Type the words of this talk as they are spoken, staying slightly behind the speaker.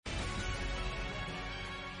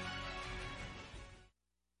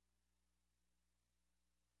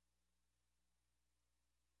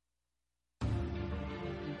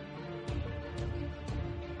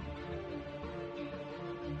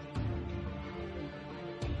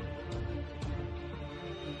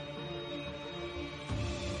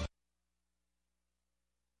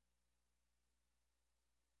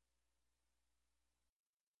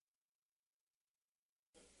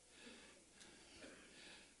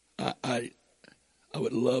I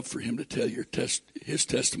would love for him to tell his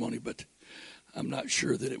testimony, but I'm not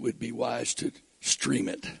sure that it would be wise to stream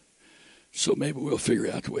it. So maybe we'll figure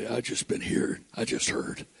out the way. I just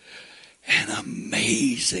heard an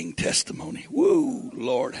amazing testimony. Woo,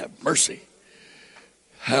 Lord have mercy.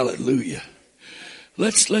 Hallelujah.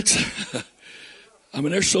 Let's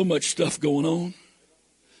there's so much stuff going on.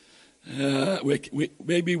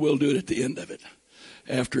 Maybe we'll do it at the end of it,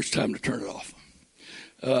 after it's time to turn it off.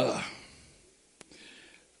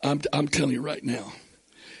 I'm telling you right now,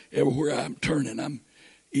 everywhere I'm turning, I'm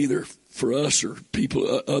either for us or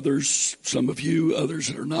people, others, some of you, others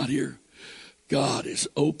that are not here, God is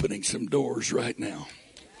opening some doors right now.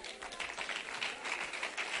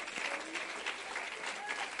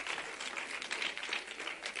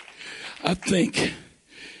 I think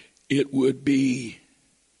it would be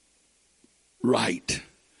right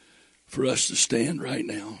for us to stand right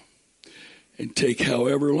now and take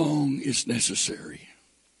however long is necessary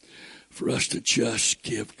for us to just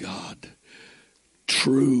give God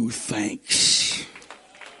true thanks.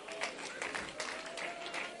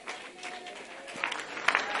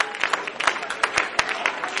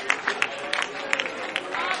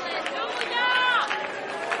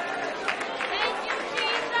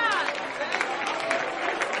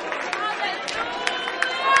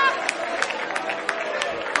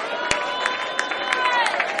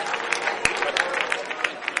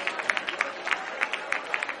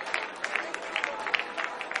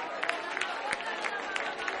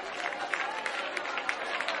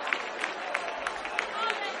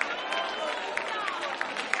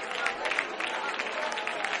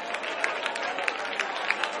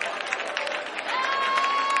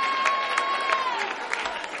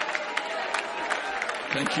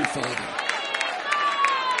 Thank you, Father.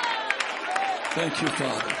 Thank you,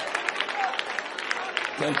 Father.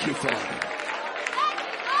 Thank you, Father.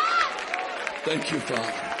 Thank you,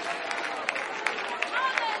 Father.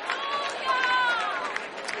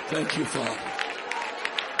 Thank you, Father.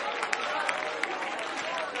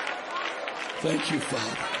 Thank you,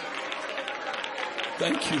 Father.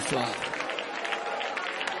 Thank you, Father.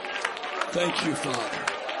 Thank you, Father.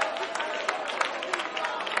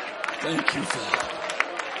 Thank you, Father.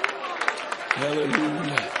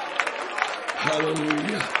 Hallelujah.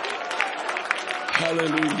 Hallelujah.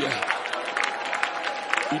 Hallelujah.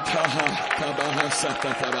 Itaha tabaha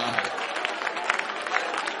satatabaha.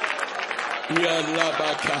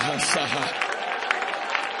 Yalabakaha saha.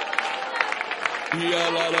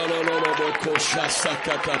 Yalalololobokosha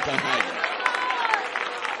sakatatahaya.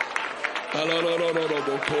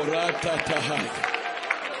 Alalololobokoratatahaya.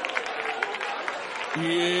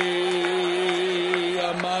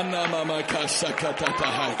 Amana mama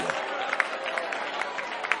kasakatatahaya.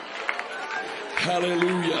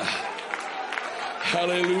 Hallelujah.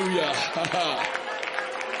 Hallelujah.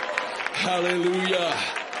 Hallelujah.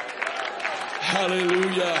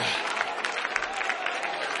 Hallelujah.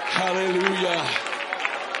 Hallelujah.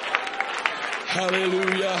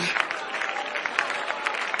 Hallelujah.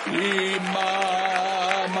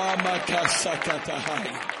 Mama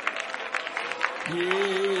kasakatatahaya.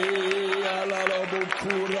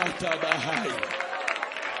 Yalalalobokurata bahai.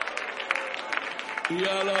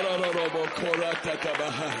 Yalalalobokurata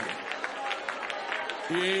bahai.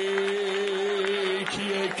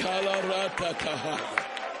 Kie kalarata tahai.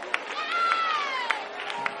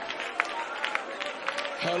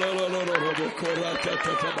 Halalalobokurata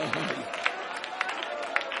bahai.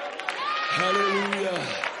 Hallelujah.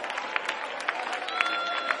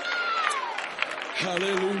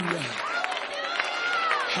 Hallelujah.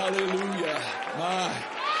 Hallelujah. My.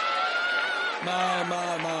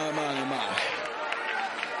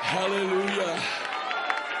 Hallelujah.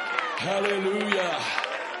 Hallelujah.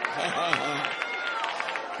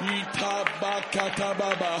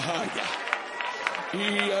 Itabakatababahaya.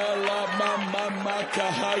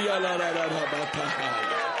 Ialamamamakahaya la la la la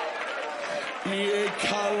batahaya.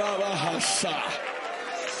 Iekalabahasa.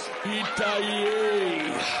 Itaye.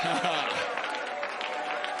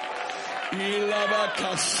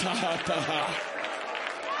 Ilabakasataha.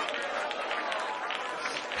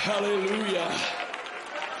 Hallelujah.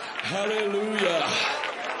 Hallelujah.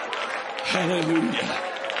 Hallelujah.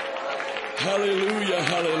 Hallelujah.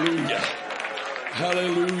 Hallelujah.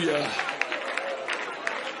 Hallelujah.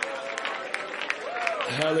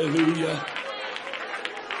 Hallelujah.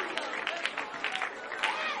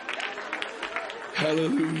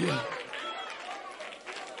 Hallelujah.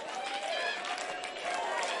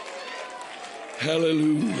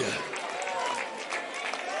 Hallelujah.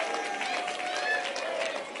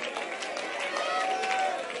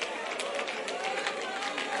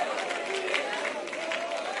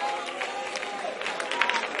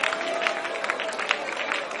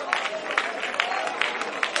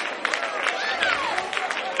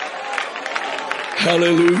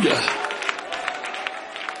 Hallelujah.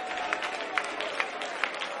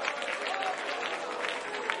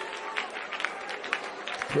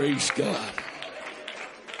 Praise God.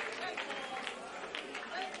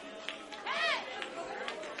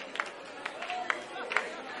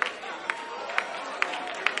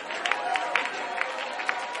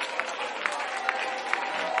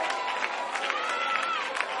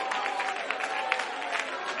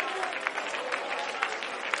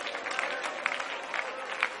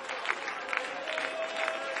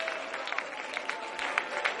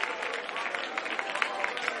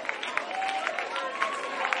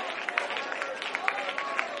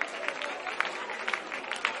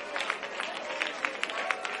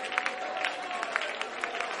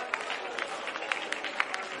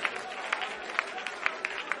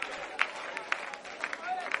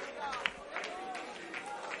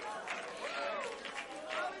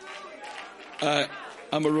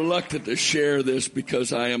 I'm reluctant to share this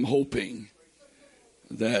because I am hoping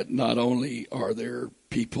that not only are there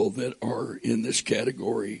people that are in this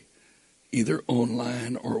category either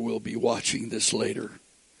online or will be watching this later,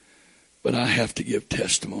 but I have to give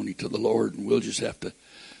testimony to the Lord, and we'll just have to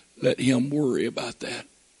let Him worry about that.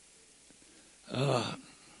 I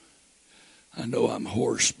know I'm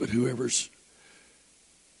hoarse, but whoever's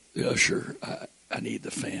the usher, I need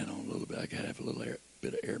the fan on a little bit. I got to have a little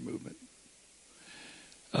bit of air movement.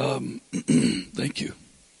 Thank you.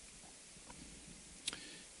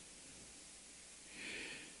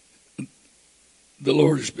 The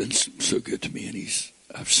Lord has been so good to me, and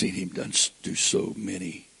I've seen Him do so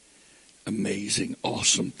many amazing,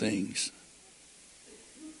 awesome things.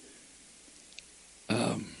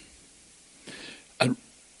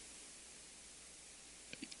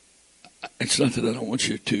 It's not that I don't want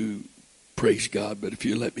you to praise God, but if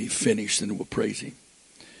you let me finish, then we'll praise Him.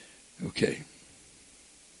 Okay.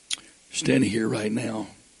 Standing here right now,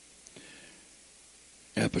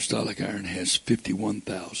 Apostolic Iron has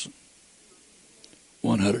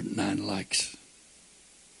 51,109 likes.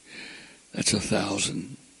 That's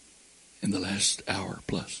 1,000 in the last hour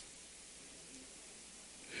plus.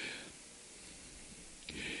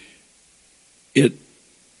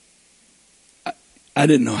 I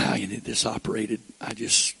didn't know how any of this operated. I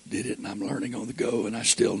just did it, and I'm learning on the go, and I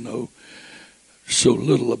still know so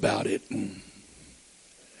little about it and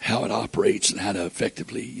how it operates and how to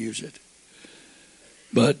effectively use it.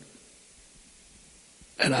 But,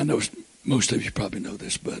 and I know most of you probably know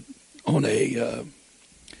this, but on a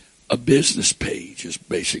business page is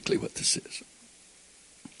basically what this is.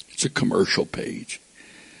 It's a commercial page.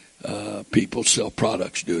 People sell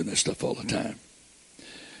products doing this stuff all the time.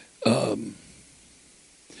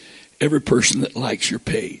 Every person that likes your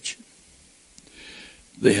page,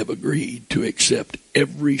 they have agreed to accept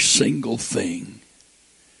every single thing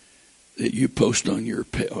that you post on your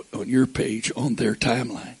page on their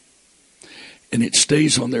timeline. And it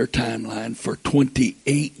stays on their timeline for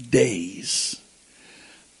 28 days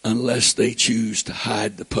unless they choose to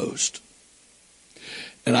hide the post.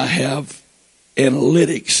 And I have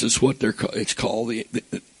analytics is what it's called,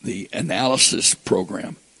 the analysis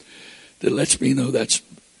program that lets me know that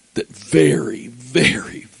very,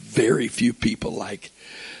 very, very few people, like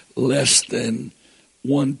less than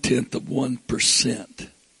 0.1%,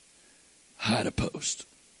 hide a post.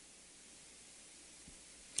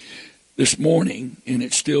 This morning, and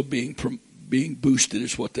it's still being boosted,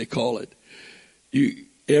 is what they call it.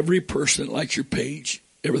 Every person that likes your page,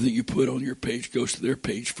 everything you put on your page goes to their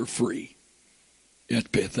page for free. You have to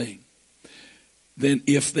pay a thing. Then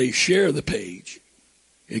if they share the page,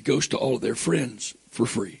 it goes to all of their friends for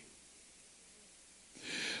free.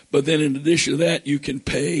 But then in addition to that, you can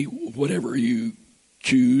pay whatever you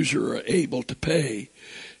choose or are able to pay.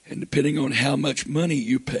 And depending on how much money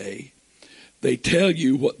you pay, they tell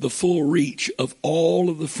you what the full reach of all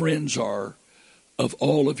of the friends are of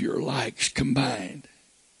all of your likes combined.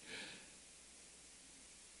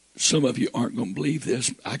 Some of you aren't going to believe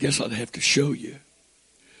this. I guess I'd have to show you.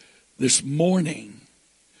 This morning,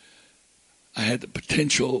 I had the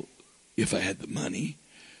potential, if I had the money,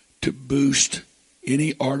 to boost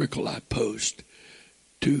any article I post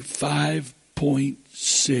to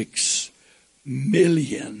 5.6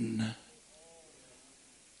 million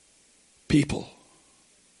people.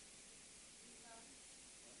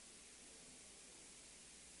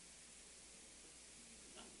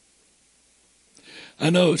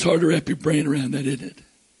 I know it's hard to wrap your brain around that, isn't it?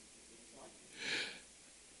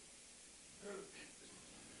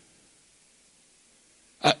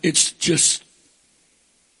 It's just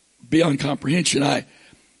beyond comprehension.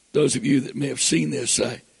 Those of you that may have seen this,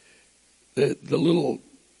 the little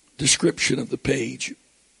description of the page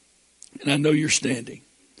And I know you're standing,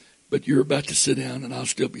 but you're about to sit down and I'll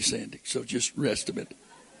still be standing. So just rest a minute.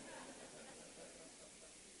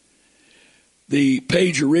 The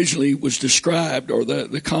page originally was described, or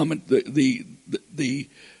the comment, the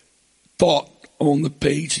thought on the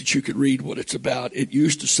page that you could read what it's about. It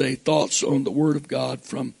used to say thoughts on the Word of God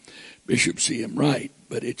from Bishop C.M. Wright,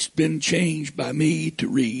 but it's been changed by me to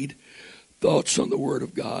read thoughts on the Word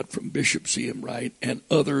of God from Bishop C.M. Wright and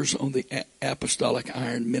others on the Apostolic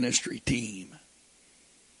Iron Ministry team.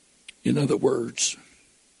 In other words,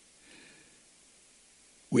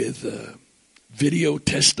 with video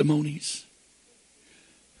testimonies.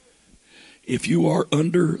 If you are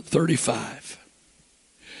under 35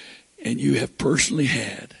 and you have personally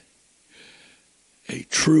had a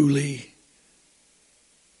truly,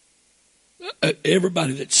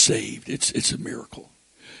 everybody that's saved, it's a miracle.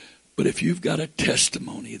 But if you've got a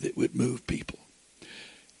testimony that would move people,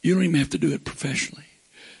 you don't even have to do it professionally.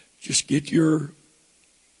 Just get your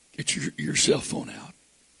cell phone out.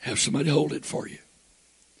 Have somebody hold it for you.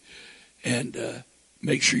 And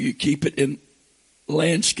make sure you keep it in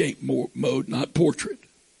landscape mode, not portrait.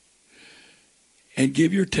 And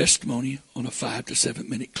give your testimony on a 5 to 7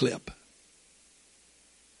 minute clip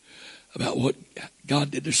about what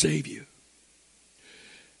God did to save you.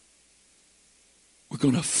 We're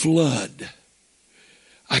going to flood.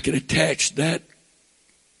 I can attach that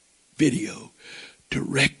video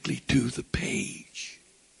directly to the page.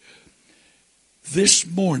 This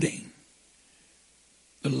morning,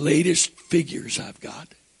 the latest figures I've got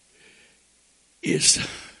is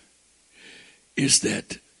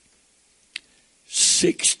that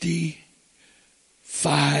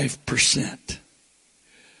 65%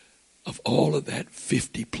 of all of that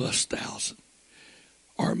 50+ thousand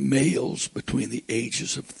are males between the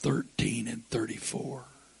ages of 13 and 34.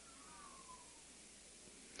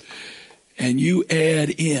 And you add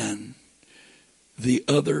in the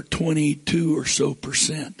other 22 or so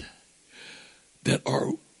percent that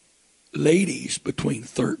are ladies between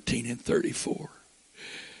 13 and 34.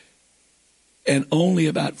 And only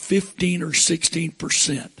about 15 or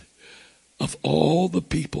 16% of all the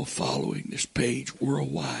people following this page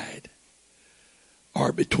worldwide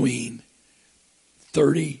are between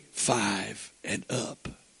 35 and up.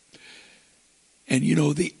 And you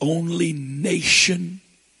know the only nation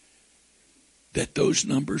that those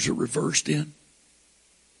numbers are reversed in?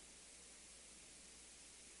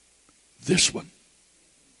 This one.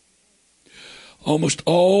 Almost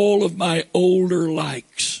all of my older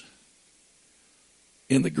likes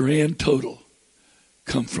in the grand total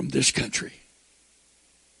come from this country.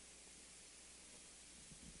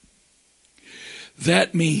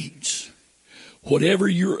 That means whatever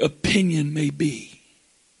your opinion may be,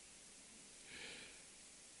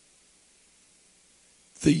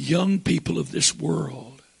 the young people of this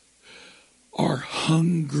world are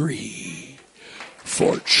hungry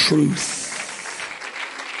for truth.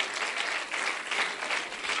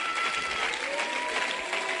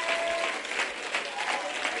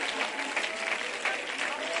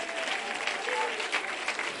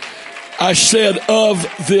 I said of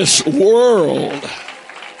this world.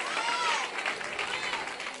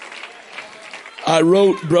 I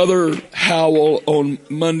wrote Brother Howell on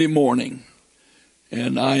Monday morning,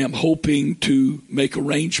 and I am hoping to make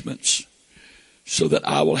arrangements so that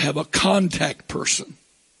I will have a contact person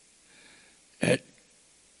at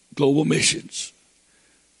Global Missions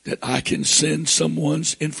that I can send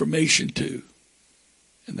someone's information to,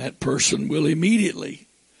 and that person will immediately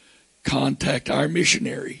contact our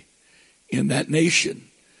missionary in that nation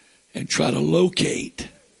and try to locate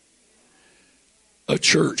a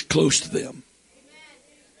church close to them.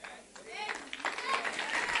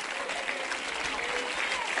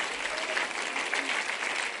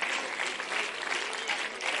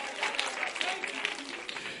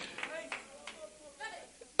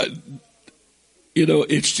 You know,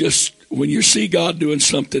 it's just when you see God doing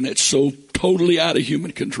something that's so totally out of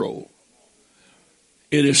human control,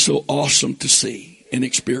 it is so awesome to see and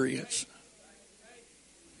experience.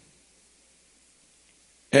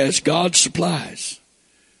 As God supplies,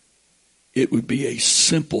 it would be a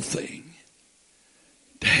simple thing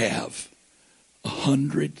to have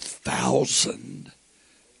 100,000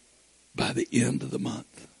 by the end of the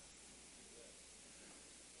month.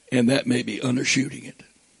 And that may be undershooting it.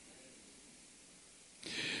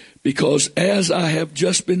 Because as I have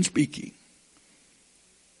just been speaking,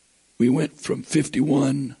 we went from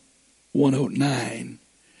 51,109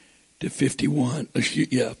 to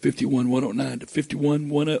 51,109 to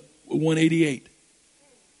 51,188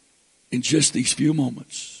 in just these few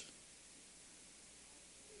moments.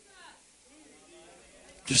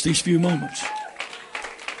 Just these few moments.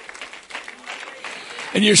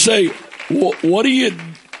 And you say, what do you,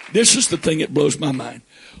 this is the thing that blows my mind.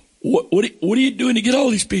 What are you doing to get all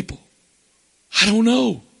these people? I don't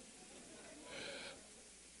know.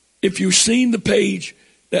 If you've seen the page,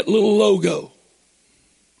 that little logo,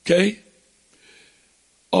 okay?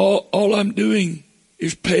 All I'm doing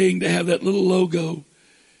is paying to have that little logo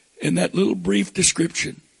and that little brief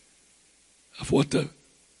description of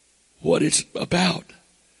what it's about.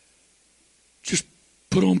 Just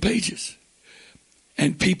put on pages.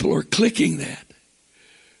 And people are clicking that,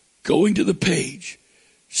 going to the page,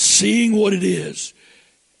 seeing what it is,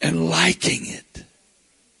 and liking it.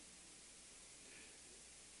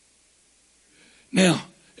 Now,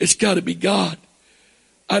 it's got to be God.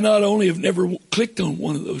 I not only have never clicked on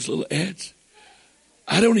one of those little ads,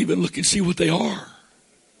 I don't even look and see what they are.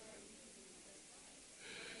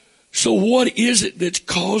 So what is it that's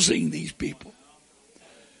causing these people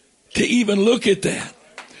to even look at that?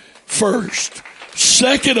 First.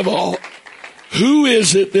 Second of all, who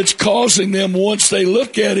is it that's causing them, once they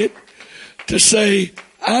look at it, to say,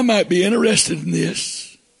 I might be interested in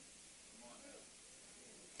this?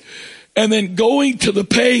 And then going to the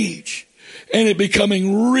page and it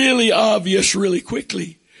becoming really obvious really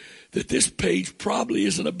quickly that this page probably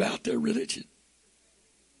isn't about their religion.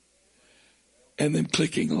 And then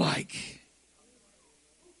clicking like.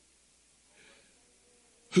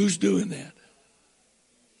 Who's doing that?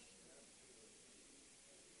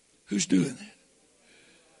 Who's doing that?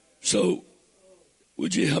 So,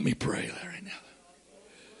 would you help me pray right now?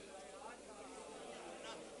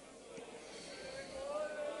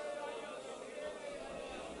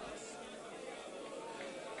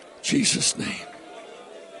 Jesus' name.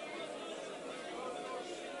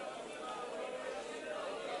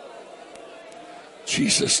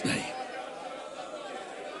 Jesus' name.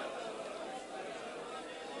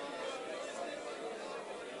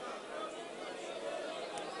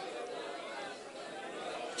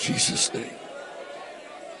 Jesus' name.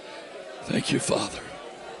 Thank you, Father.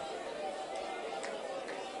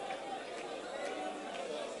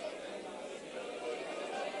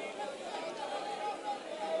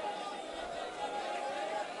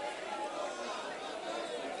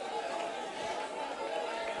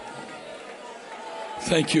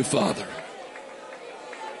 Thank you, Father.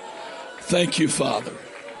 Thank you, Father.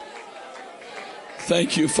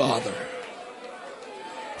 Thank you, Father.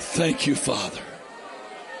 Thank you, Father.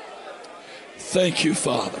 Thank you,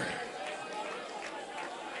 Father.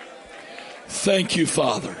 Thank you,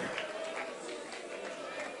 Father.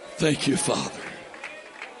 Thank you, Father.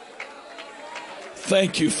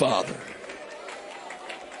 Thank you, Father.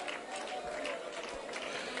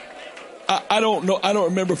 I don't know. I don't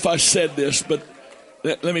remember if I said this, but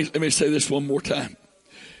let me say this one more time.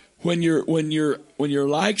 When your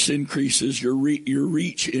likes increases, your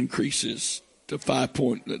reach increases to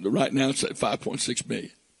right now it's at 5.6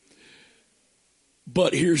 million.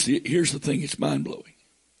 But here's the thing, it's mind blowing.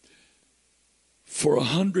 For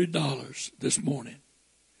 $100 this morning,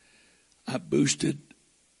 I boosted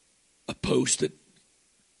a post that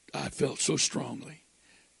I felt so strongly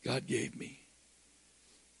God gave me.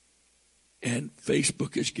 And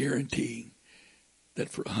Facebook is guaranteeing that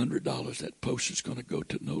for $100, that post is going to go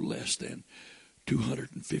to no less than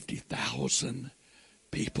 250,000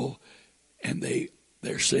 people. And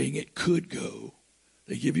they're saying it could go.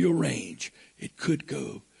 They give you a range. It could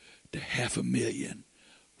go to 500,000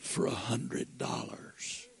 for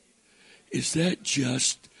 $100. Is that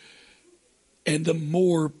just? And the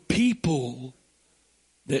more people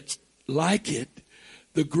that like it,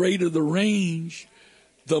 the greater the range,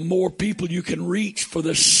 the more people you can reach for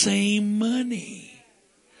the same money.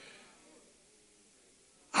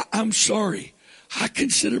 I'm sorry. I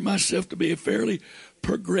consider myself to be a fairly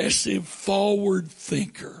progressive, forward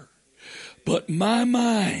thinker. But my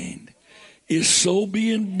mind is so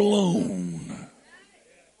being blown.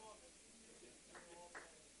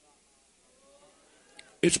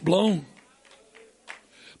 It's blown.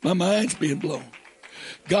 My mind's being blown.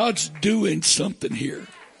 God's doing something here.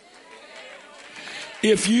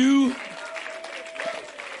 If you,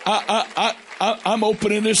 I'm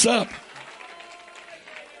opening this up.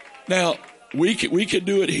 Now, we could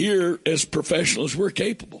do it here as professionals. We're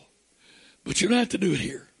capable. But you don't have to do it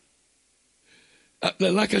here.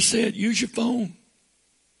 Like I said, use your phone.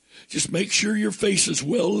 Just make sure your face is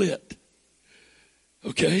well lit.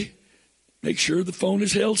 Okay? Make sure the phone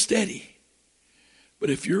is held steady. But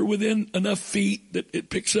if you're within enough feet that it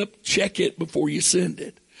picks up, check it before you send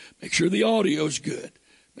it. Make sure the audio's good.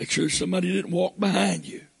 Make sure somebody didn't walk behind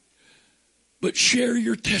you. But share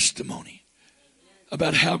your testimony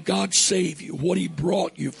about how God saved you, what he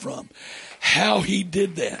brought you from, how he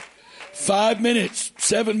did that. 5 minutes,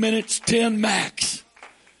 7 minutes, 10 max.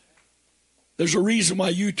 There's a reason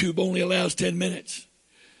why YouTube only allows 10 minutes.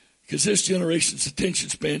 Because this generation's attention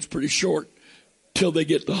span's pretty short till they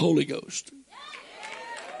get the Holy Ghost.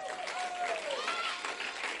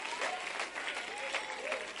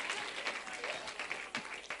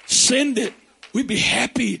 Send it. We'd be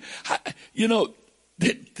happy. You know,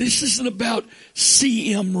 this isn't about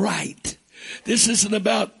CM Wright. This isn't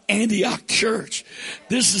about Antioch Church.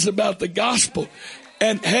 This is about the gospel.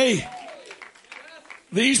 And hey,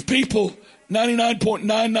 these people,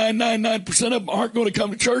 99.9999% of them aren't going to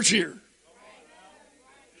come to church here.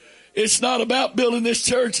 It's not about building this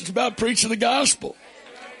church. It's about preaching the gospel.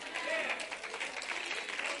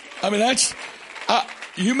 I mean,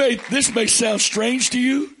 this may sound strange to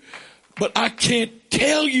you, but I can't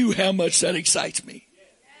tell you how much that excites me.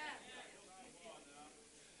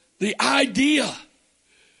 The idea,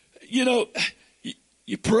 you know,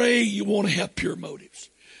 you pray, you want to have pure motives.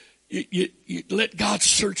 You let God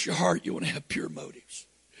search your heart, you want to have pure motives.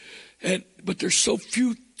 But there's so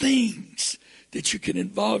few things that you can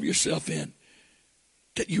involve yourself in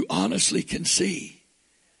that you honestly can see.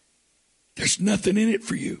 There's nothing in it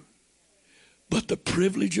for you but the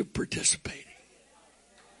privilege of participating.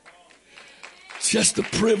 It's just the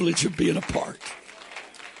privilege of being a part.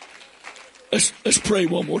 Let's pray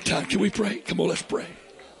one more time. Can we pray? Come on, let's pray.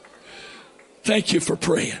 Thank you for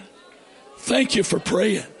praying. Thank you for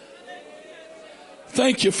praying.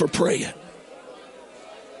 Thank you for praying.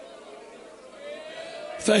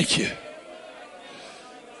 Thank you.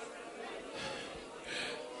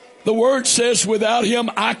 The word says without him,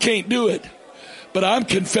 I can't do it. But I'm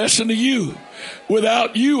confessing to you,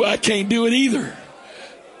 without you, I can't do it either.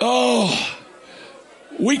 Oh,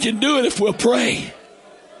 we can do it if we'll pray.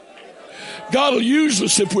 God will use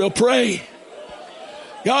us if we'll pray.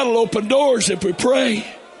 God will open doors if we pray.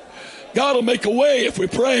 God will make a way if we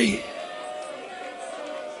pray.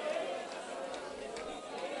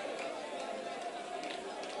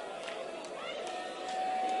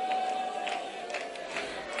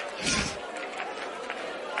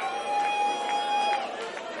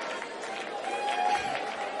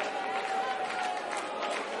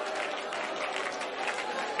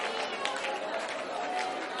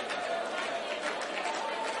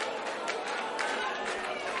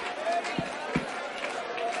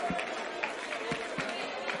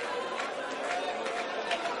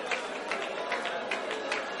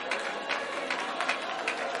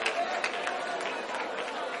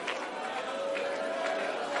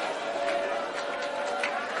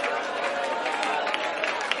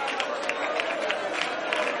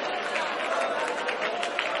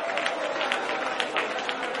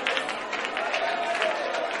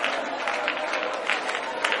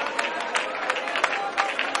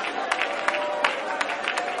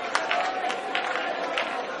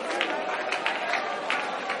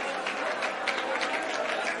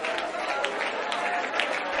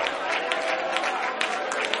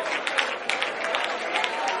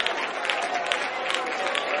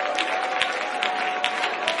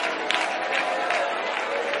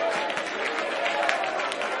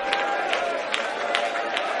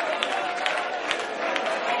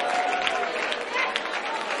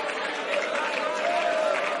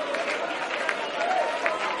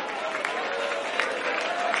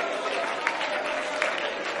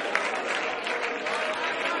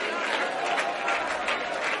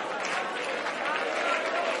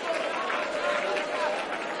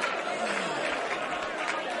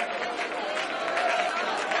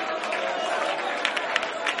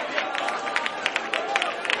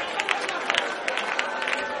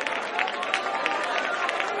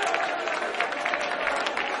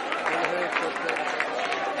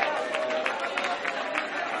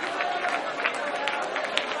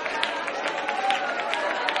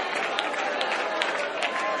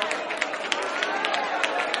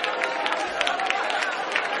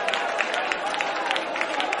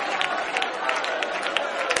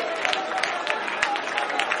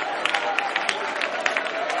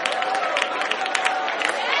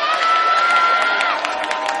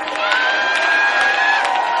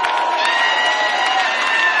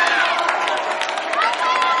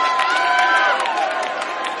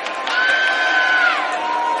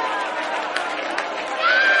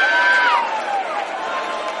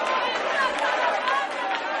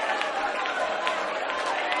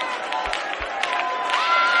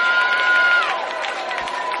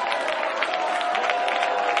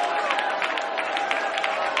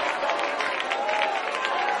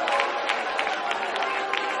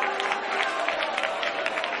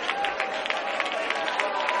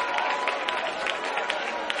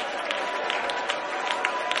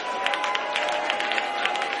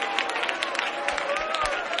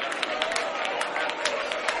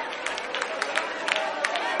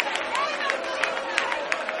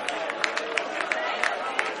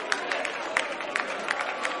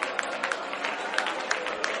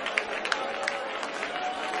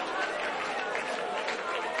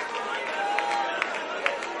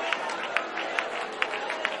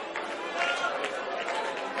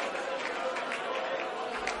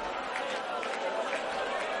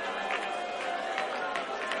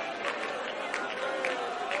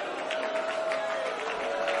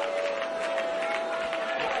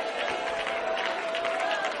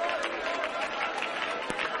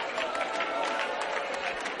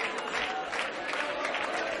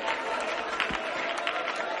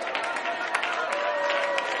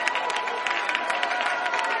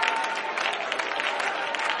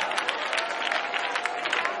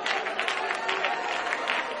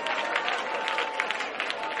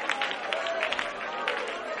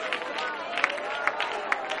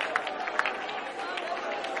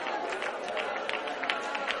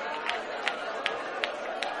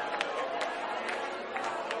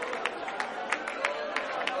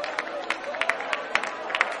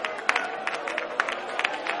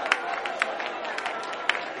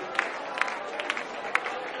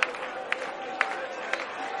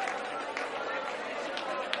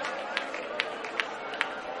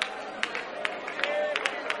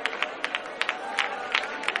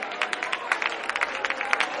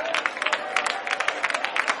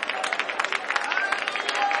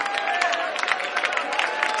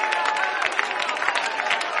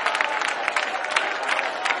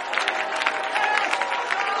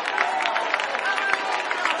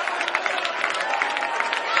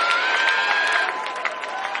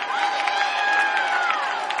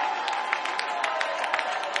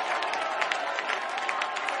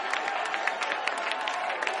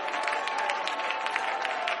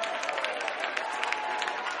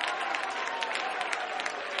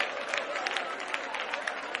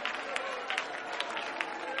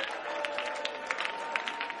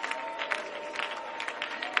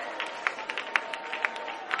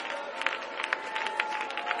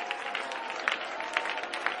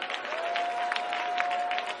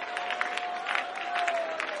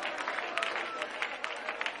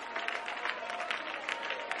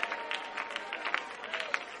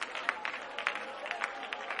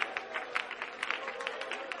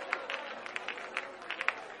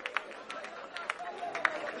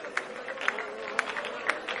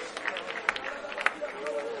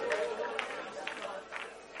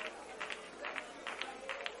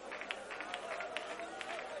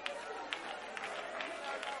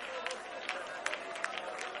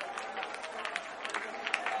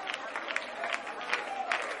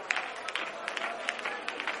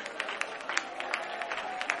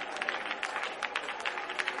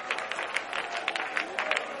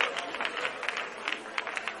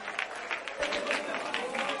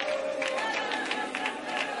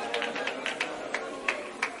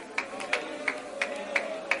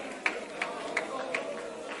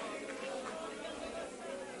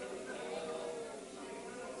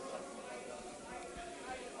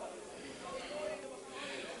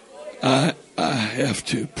 I have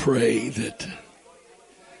to pray that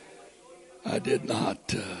I did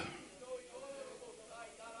not.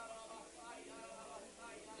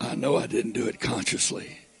 I know I didn't do it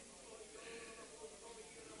consciously.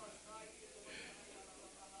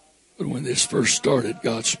 But when this first started,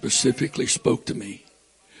 God specifically spoke to me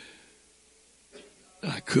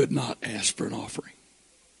that I could not ask for an offering.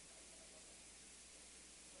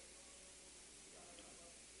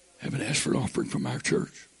 I haven't asked for an offering from our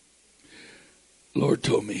church. The Lord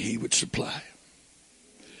told me He would supply.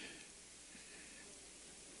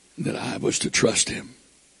 That I was to trust Him.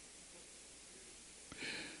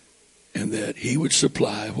 And that He would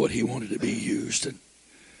supply what He wanted to be used. And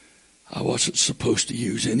I wasn't supposed to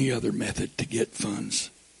use any other method to get funds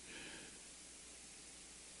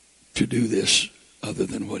to do this other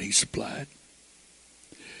than what He supplied.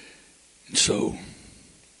 And so,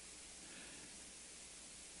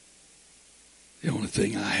 the only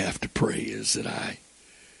thing I have to pray is that I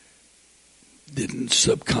didn't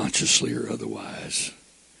subconsciously or otherwise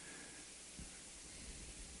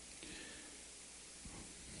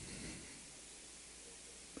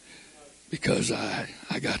because I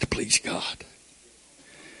got to please God.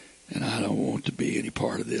 And I don't want to be any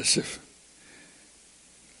part of this if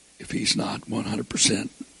He's not 100%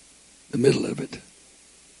 the middle of it.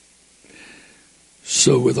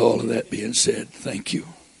 So with all of that being said, thank you.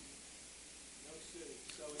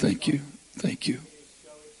 Thank you. Thank you.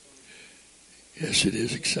 Yes, it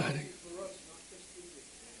is exciting.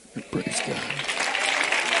 Praise God.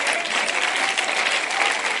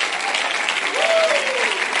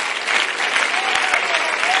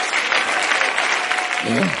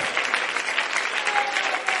 Yeah.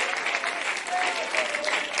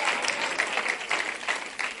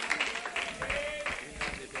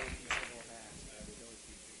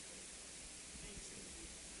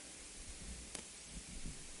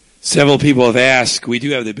 Several people have asked. We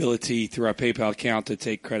do have the ability through our PayPal account to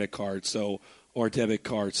take credit cards, or debit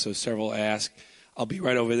cards. So several ask. I'll be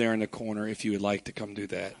right over there in the corner if you would like to come do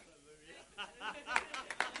that.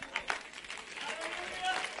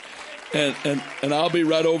 And I'll be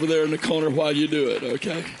right over there in the corner while you do it,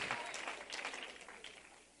 okay?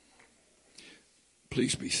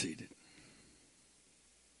 Please be seated.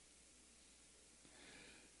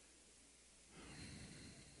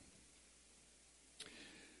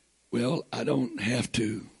 Well, I don't have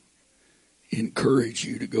to encourage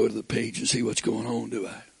you to go to the page and see what's going on, do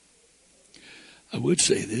I? I would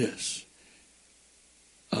say this.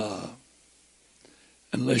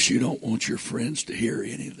 Unless you don't want your friends to hear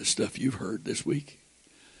any of the stuff you've heard this week,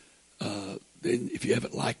 then if you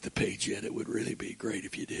haven't liked the page yet, it would really be great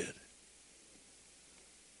if you did.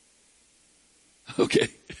 Okay?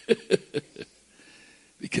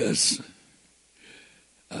 Because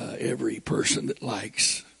every person that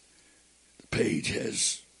likes the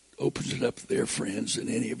page opens it up to their friends, and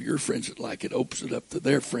any of your friends that like it opens it up to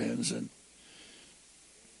their friends, and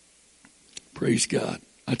praise God.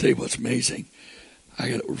 I tell you what's amazing. I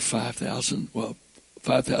got over 5,000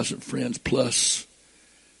 friends plus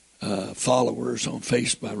followers on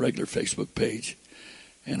my regular Facebook page.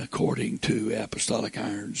 And according to Apostolic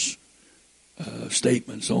Iron's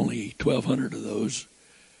statements, only 1,200 of those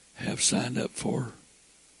have signed up to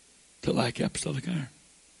like Apostolic Iron.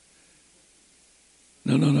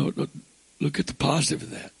 No. Look at the positive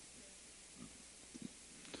of that.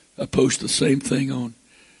 I post the same thing on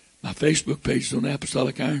my Facebook page on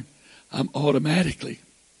Apostolic Iron. I'm automatically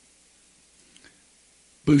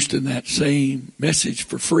boosting that same message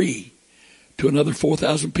for free to another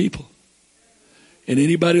 4,000 people. And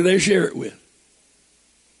anybody there share it with.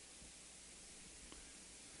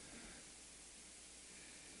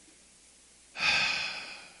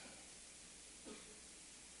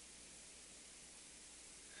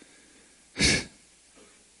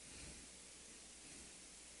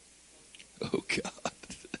 Oh, God.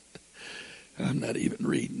 I'm not even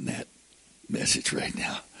reading that message right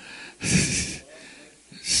now.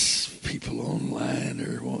 People online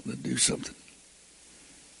are wanting to do something.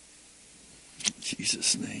 In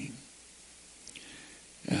Jesus' name.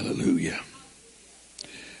 Hallelujah.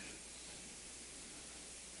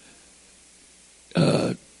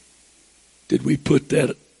 Did we put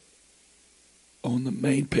that on the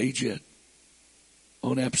main page yet?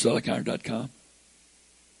 On apostoliciron.com?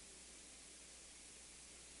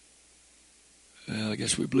 Well, I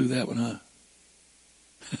guess we blew that one, huh?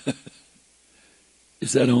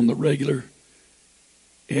 Is that on the regular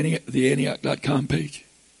the Antioch.com page?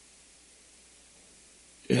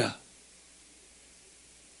 Yeah.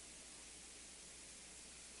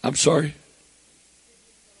 I'm sorry.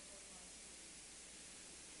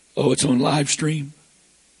 Oh, it's on live stream?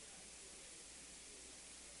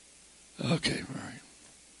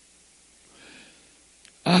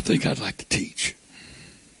 think I'd like to teach.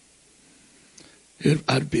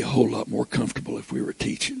 I'd be a whole lot more comfortable if we were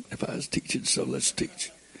teaching, if I was teaching, so let's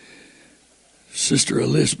teach. Sister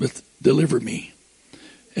Elizabeth, deliver me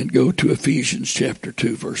and go to Ephesians chapter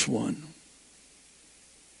 2, verse 1.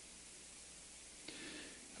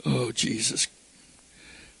 Oh, Jesus.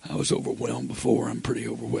 I was overwhelmed before. I'm pretty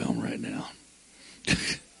overwhelmed right now.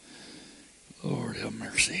 Lord have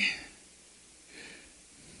mercy.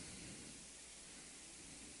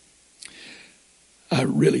 I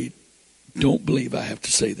really don't believe I have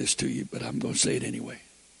to say this to you, but I'm going to say it anyway.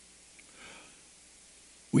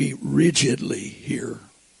 We rigidly here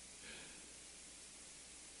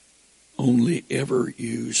only ever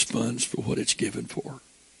use funds for what it's given for.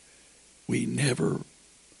 We never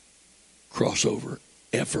cross over,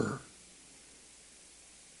 ever.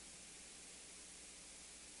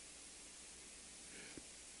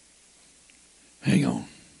 Hang on.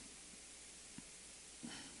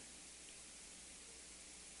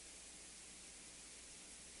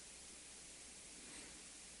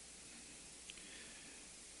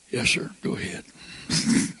 Yes, sir. Go ahead.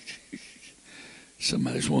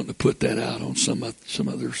 Somebody's wanting to put that out on some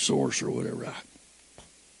other source or whatever.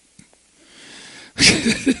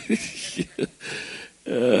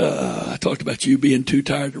 I talked about you being too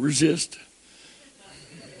tired to resist.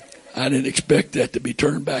 I didn't expect that to be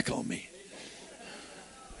turned back on me.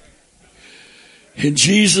 In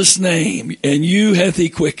Jesus' name, and you hath he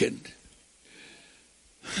quickened,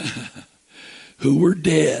 who were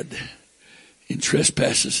dead in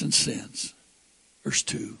trespasses and sins. Verse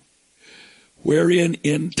 2. Wherein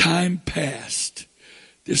in time past,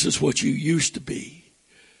 this is what you used to be,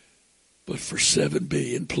 but for 7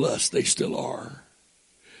 billion plus, they still are.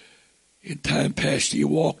 In time past, you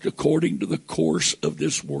walked according to the course of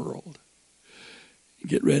this world.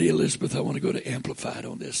 Get ready, Elizabeth. I want to go to Amplified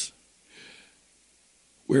on this.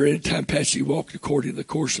 Wherein in time past, you walked according to the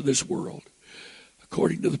course of this world,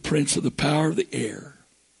 according to the prince of the power of the air,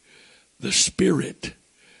 the spirit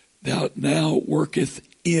that now worketh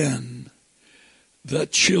in the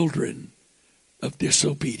children of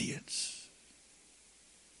disobedience.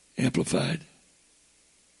 Amplified.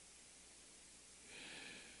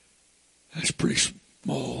 That's pretty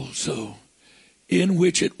small. So, in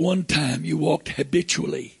which at one time you walked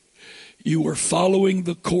habitually, you were following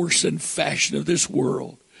the course and fashion of this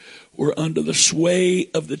world, were under the sway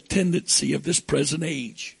of the tendency of this present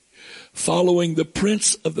age, following the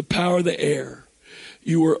prince of the power of the air.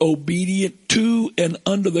 You were obedient to and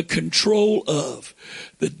under the control of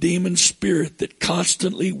the demon spirit that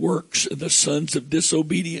constantly works in the sons of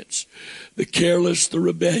disobedience, the careless, the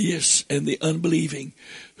rebellious, and the unbelieving,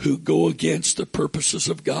 who go against the purposes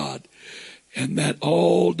of God. And that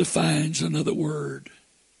all defines another word: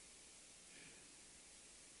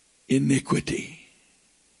 iniquity.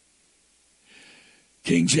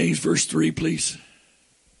 King James verse 3, please.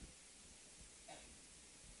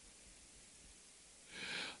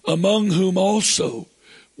 Among whom also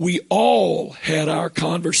we all had our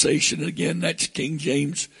conversation. Again, that's King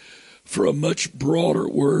James for a much broader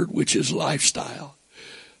word, which is lifestyle.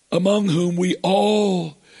 Among whom we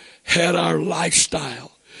all had our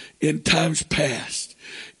lifestyle in times past,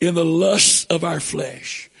 in the lusts of our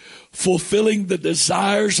flesh, fulfilling the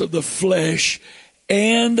desires of the flesh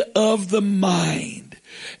and of the mind,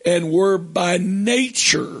 and were by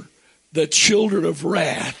nature the children of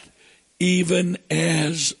wrath, even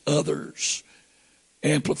as others.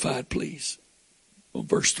 Amplified, please. Well,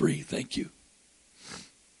 verse 3, thank you.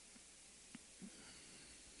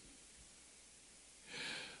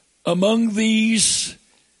 Among these,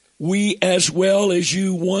 we as well as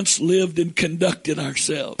you once lived and conducted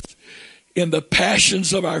ourselves in the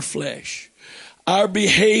passions of our flesh, our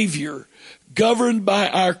behavior governed by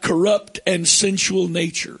our corrupt and sensual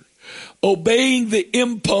nature, obeying the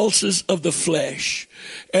impulses of the flesh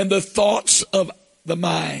and the thoughts of the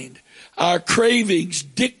mind, our cravings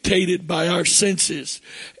dictated by our senses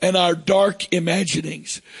and our dark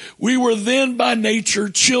imaginings. We were then by nature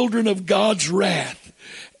children of God's wrath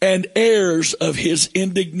and heirs of his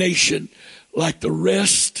indignation, like the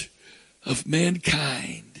rest of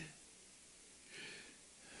mankind.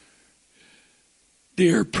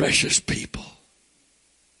 Dear precious people,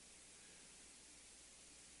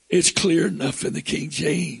 it's clear enough in the King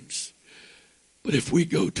James, but if we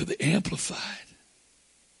go to the Amplified,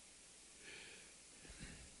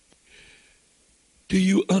 do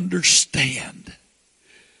you understand?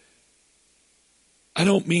 I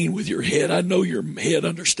don't mean with your head. I know your head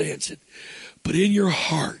understands it. But in your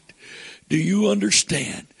heart, do you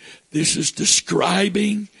understand? This is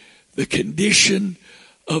describing the condition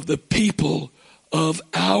of the people of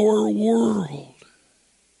our world.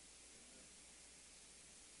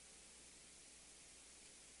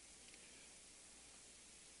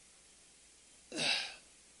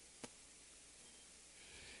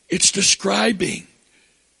 It's describing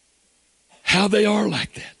how they are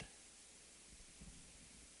like that.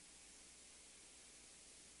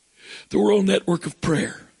 The World Network of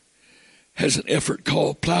Prayer has an effort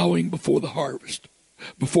called Plowing Before the Harvest,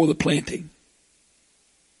 before the planting.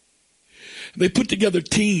 They put together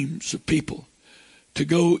teams of people to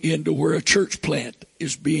go into where a church plant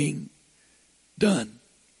is being done.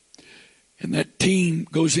 And that team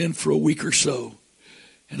goes in for a week or so,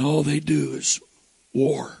 and all they do is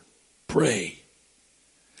war, pray.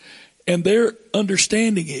 And their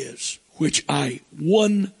understanding is, which I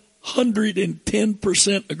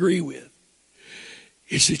 110% agree with,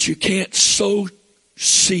 is that you can't sow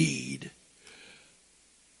seed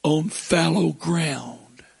on fallow ground.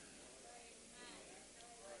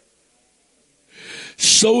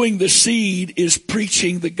 Sowing the seed is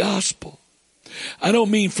preaching the gospel. I don't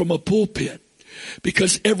mean from a pulpit,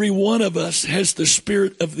 because every one of us has the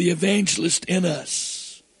spirit of the evangelist in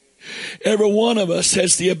us. Every one of us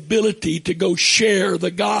has the ability to go share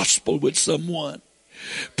the gospel with someone.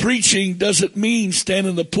 Preaching doesn't mean stand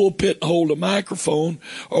in the pulpit and hold a microphone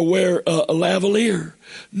or wear a lavalier.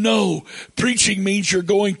 No, preaching means you're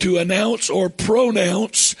going to announce or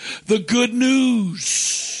pronounce the good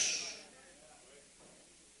news.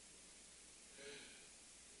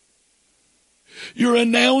 You're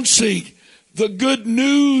announcing the good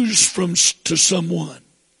news to someone.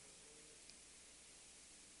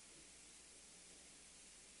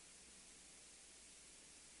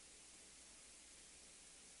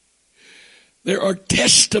 There are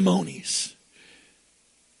testimonies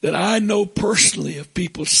that I know personally of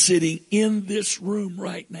people sitting in this room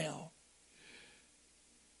right now.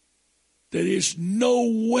 There is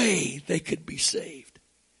no way they could be saved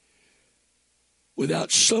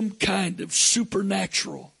without some kind of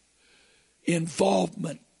supernatural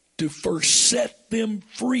involvement to first set them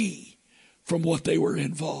free from what they were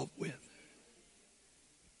involved with.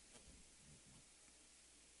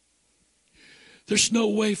 There's no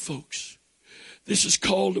way, folks. This is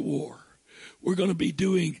called to war. We're going to be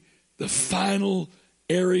doing the final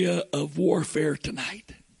area of warfare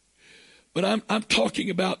tonight. But I'm talking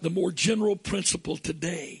about the more general principle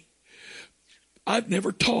today. I've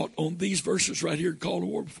never taught on these verses right here in Call to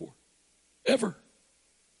War before. Ever.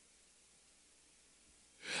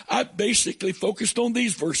 I basically focused on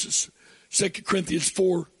these verses. 2 Corinthians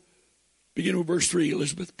 4, beginning with verse 3.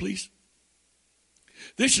 Elizabeth, please.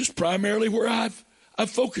 This is primarily where I've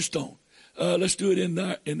focused on. Let's do it in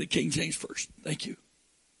the King James first. Thank you.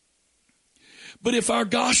 But if our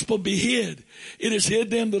gospel be hid, it is hid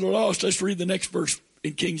them that are lost. Let's read the next verse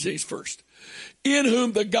in King James first. In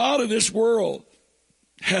whom the God of this world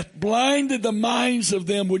hath blinded the minds of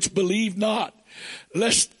them which believe not.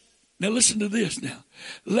 Now listen to this now.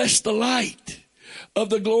 Lest the light of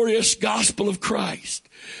the glorious gospel of Christ,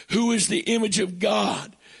 who is the image of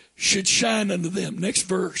God, should shine unto them. Next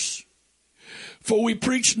verse. For we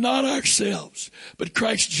preach not ourselves, but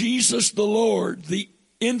Christ Jesus the Lord, the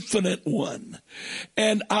infinite one,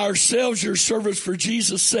 and ourselves your servants for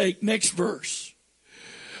Jesus' sake. Next verse.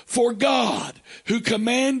 For God, who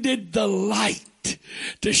commanded the light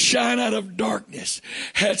to shine out of darkness,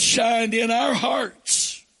 hath shined in our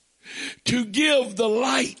hearts to give the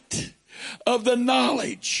light of the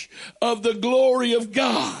knowledge of the glory of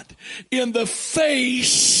God in the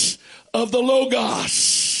face of the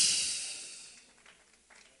Logos.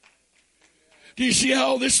 Do you see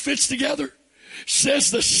how this fits together? Says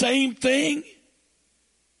the same thing.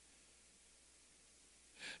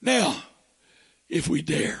 Now, if we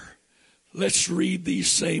dare, let's read these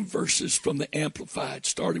same verses from the Amplified,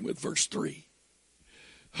 starting with verse 3.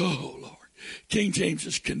 Oh, Lord. King James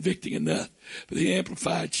is convicting enough, but the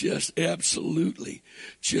Amplified just absolutely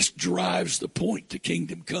just drives the point to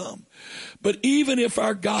kingdom come. But even if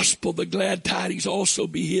our gospel, the glad tidings, also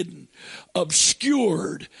be hidden,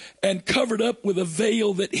 obscured, and covered up with a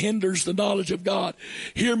veil that hinders the knowledge of God.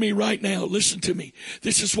 Hear me right now. Listen to me.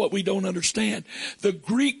 This is what we don't understand. The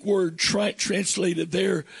Greek word translated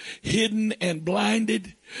there, hidden and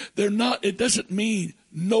blinded, it doesn't mean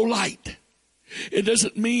no light. It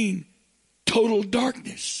doesn't mean total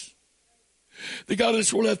darkness. The God of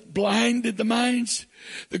this world hath blinded the minds.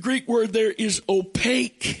 The Greek word there is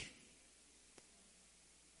opaque.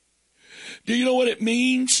 Do you know what it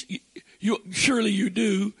means? Surely you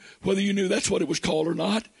do, whether you knew that's what it was called or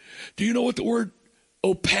not. Do you know what the word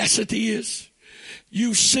opacity is?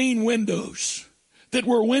 You've seen windows that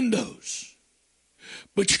were windows,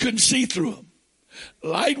 but you couldn't see through them.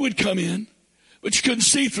 Light would come in, but you couldn't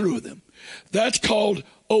see through them. That's called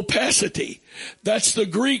opacity. That's the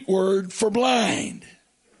Greek word for blind.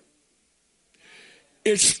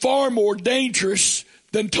 It's far more dangerous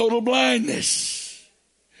than total blindness.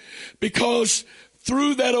 Because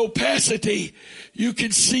through that opacity, you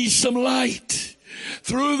can see some light.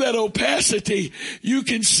 Through that opacity, you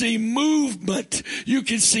can see movement. You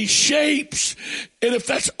can see shapes. And if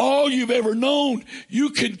that's all you've ever known,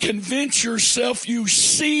 you can convince yourself you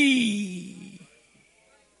see.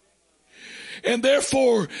 And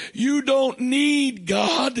therefore, you don't need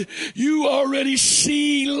God. You already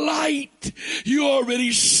see light. You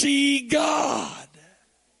already see God.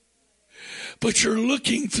 But you're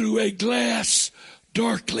looking through a glass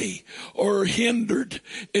darkly or hindered.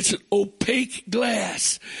 It's an opaque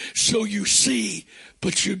glass. So you see,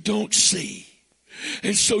 but you don't see.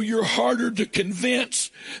 And so you're harder to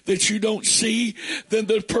convince that you don't see than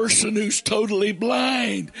the person who's totally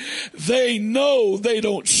blind. They know they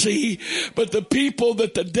don't see, but the people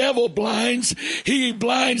that the devil blinds, he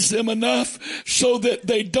blinds them enough so that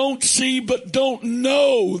they don't see but don't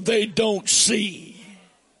know they don't see.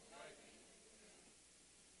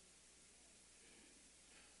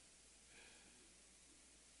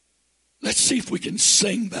 Let's see if we can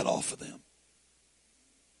sing that off of them.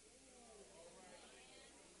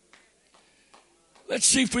 Let's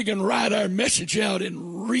see if we can write our message out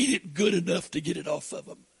and read it good enough to get it off of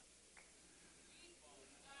them.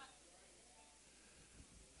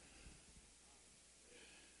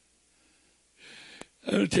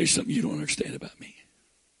 I'm going to tell you something you don't understand about me.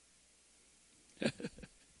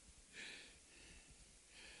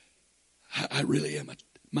 I really am.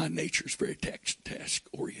 My nature is very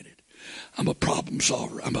task-oriented. I'm a problem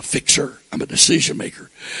solver. I'm a fixer. I'm a decision maker.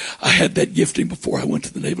 I had that gifting before I went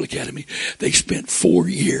to the Naval Academy. They spent 4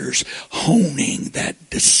 years honing that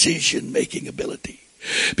decision-making ability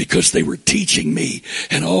because they were teaching me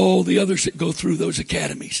and all the others that go through those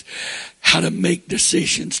academies how to make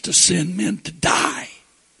decisions to send men to die.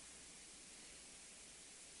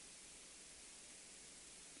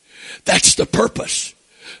 That's the purpose.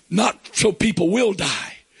 Not so people will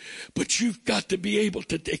die. But you've got to be able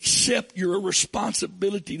to accept your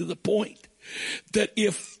responsibility to the point that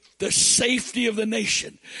if the safety of the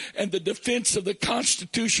nation and the defense of the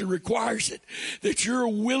Constitution requires it, that you're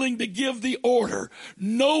willing to give the order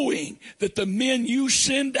knowing that the men you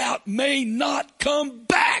send out may not come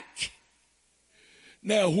back.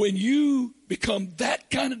 Now, when you become that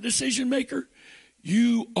kind of decision maker,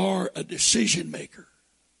 you are a decision maker.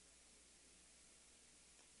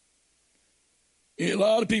 A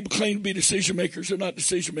lot of people claim to be decision makers. They're not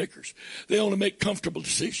decision makers. They only make comfortable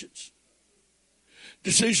decisions.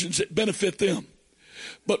 Decisions that benefit them.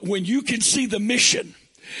 But when you can see the mission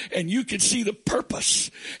and you can see the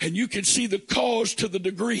purpose and you can see the cause to the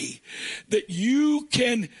degree that you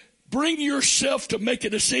can bring yourself to make a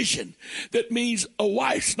decision that means a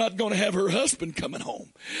wife's not going to have her husband coming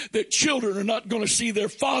home, that children are not going to see their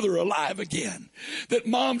father alive again, that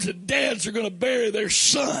moms and dads are going to bury their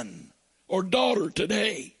son or daughter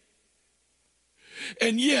today.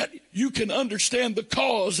 And yet you can understand the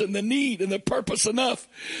cause and the need and the purpose enough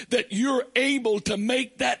that you're able to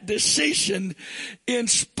make that decision in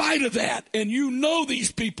spite of that. And you know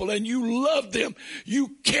these people and you love them.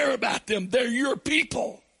 You care about them. They're your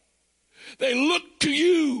people. They look to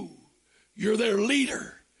you. You're their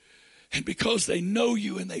leader. And because they know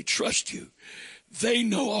you and they trust you, they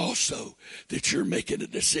know also that you're making a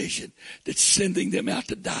decision that's sending them out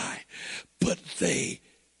to die. But they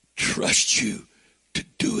trust you to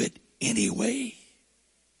do it anyway.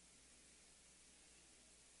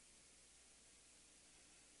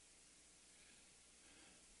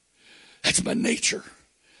 That's my nature.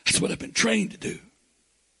 That's what I've been trained to do.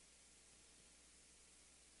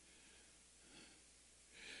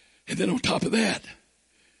 And then on top of that,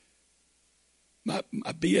 my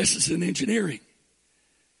BS is in engineering.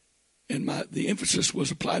 And the emphasis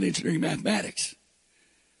was applied engineering mathematics.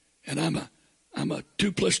 And I'm a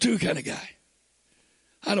 2 plus 2 kind of guy.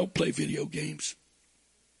 I don't play video games.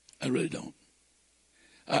 I really don't.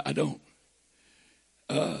 I don't.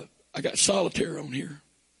 I got solitaire on here.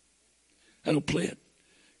 I don't play it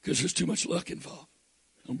because there's too much luck involved.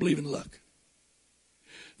 I don't believe in luck.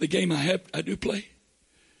 The game I do play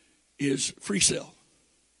is free cell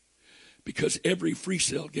because every free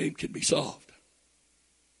cell game can be solved.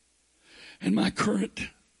 And my current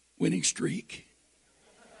winning streak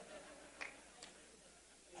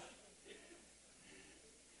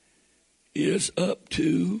is up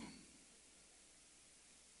to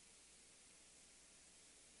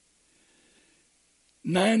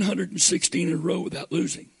 916 in a row without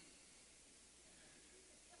losing.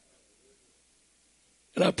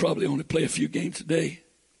 And I probably only play a few games a day.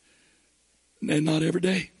 And not every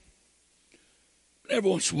day. But every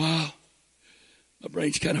once in a while, my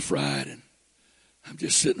brain's kind of fried and I'm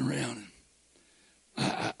just sitting around,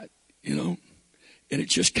 and and it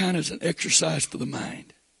just kind of is an exercise for the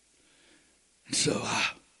mind. And so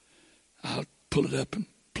I'll pull it up and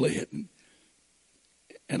play it,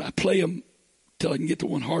 and I play them till I can get to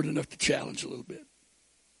one hard enough to challenge a little bit.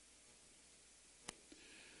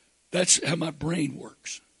 That's how my brain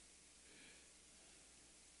works.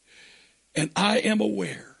 And I am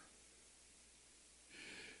aware,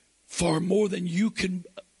 far more than you can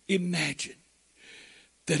imagine,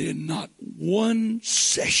 that in not one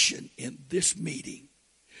session in this meeting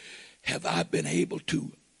have I been able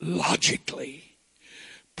to logically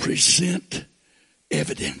present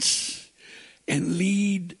evidence and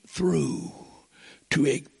lead through to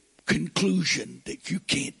a conclusion that you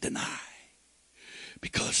can't deny,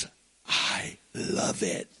 because I love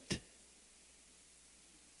it.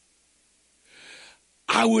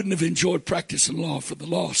 I wouldn't have enjoyed practicing law for the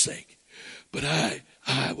law's sake, but I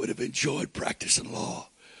would have enjoyed practicing law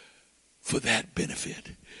for that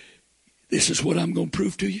benefit. This is what I'm going to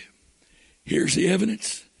prove to you. Here's the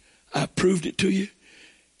evidence. I proved it to you.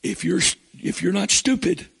 If you're not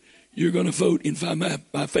stupid, you're going to vote in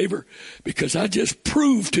my favor, because I just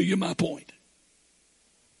proved to you my point.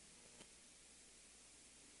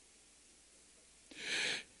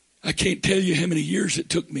 I can't tell you how many years it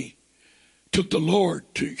took the Lord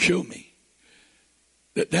to show me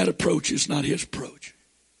that approach is not his approach,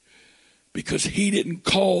 because he didn't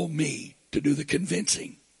call me to do the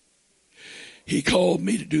convincing. He called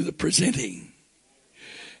me to do the presenting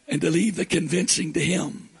and to leave the convincing to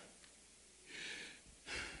him.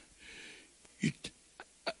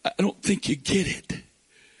 I don't think you get it,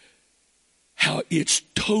 how it's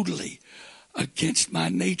totally against my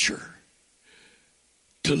nature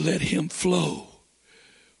to let him flow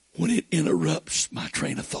when it interrupts my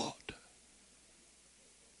train of thought.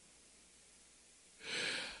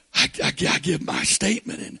 I give my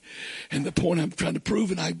statement and the point I'm trying to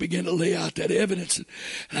prove, and I begin to lay out that evidence.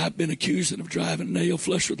 And I've been accused of driving a nail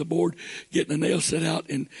flush with the board, getting a nail set out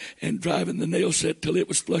and driving the nail set till it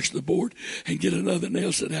was flush with the board, and get another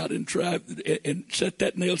nail set out and set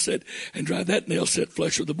that nail set and drive that nail set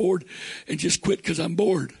flush with the board, and just quit because I'm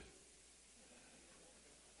bored.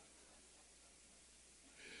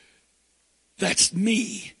 That's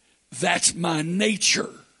me. That's my nature.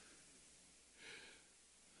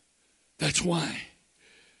 That's why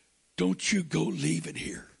don't you go leaving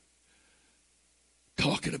here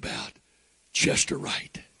talking about Chester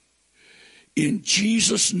Wright. In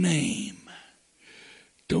Jesus' name,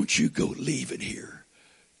 don't you go leaving here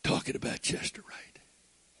talking about Chester Wright.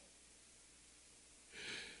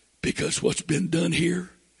 Because what's been done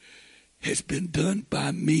here has been done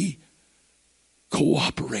by me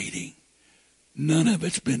cooperating. None of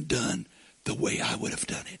it's been done the way I would have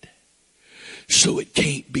done it. So it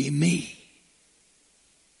can't be me.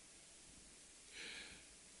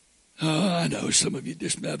 I know some of you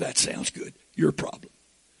just, now that sounds good. Your problem.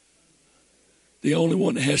 The only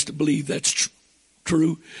one that has to believe that's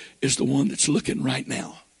true is the one that's looking right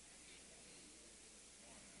now.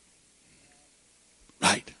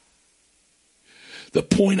 Right. The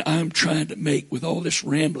point I'm trying to make with all this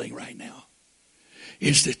rambling right now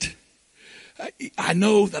is that I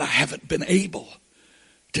know that I haven't been able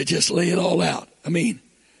to just lay it all out. I mean,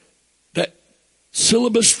 that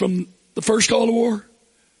syllabus from the first call to war,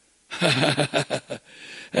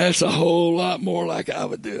 that's a whole lot more like I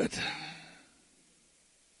would do it.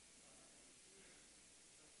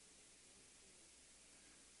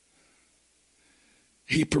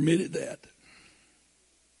 He permitted that.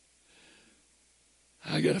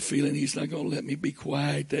 I got a feeling he's not going to let me be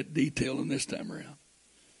quite that detailed this time around.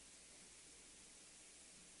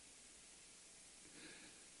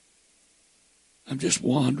 I'm just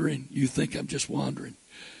wandering. You think I'm just wandering.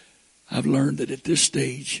 I've learned that at this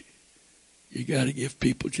stage, you got to give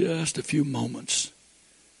people just a few moments,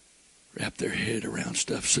 wrap their head around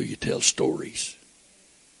stuff so you tell stories.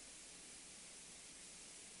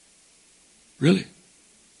 Really?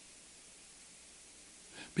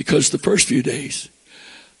 Because the first few days,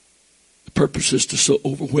 the purpose is to so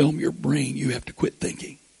overwhelm your brain, you have to quit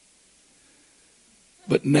thinking.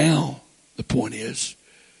 But now, the point is,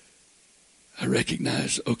 I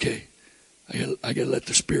recognize, okay, I got to let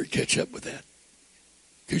the Spirit catch up with that.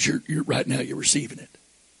 Because you're right now, you're receiving it.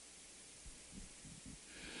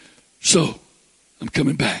 So, I'm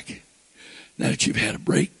coming back. Now that you've had a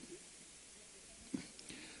break.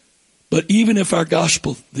 But even if our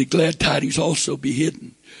gospel, the glad tidings, also be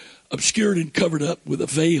hidden, obscured and covered up with a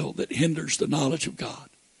veil that hinders the knowledge of God.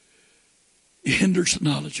 It hinders the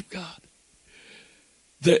knowledge of God.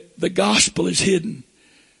 The gospel is hidden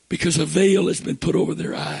because a veil has been put over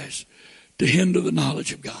their eyes to hinder the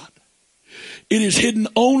knowledge of God. It is hidden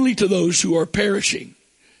only to those who are perishing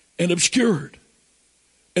and obscured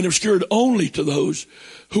only to those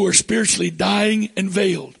who are spiritually dying, and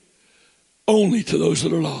veiled only to those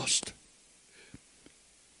that are lost.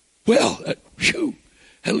 Well, that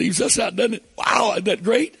leaves us out, doesn't it? Wow, isn't that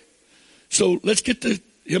great? So let's get the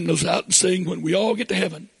hymnals out and sing when we all get to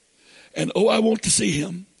heaven. And oh, I want to see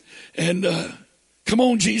him. And come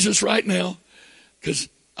on, Jesus, right now, because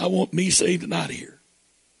I want me saved and out of here.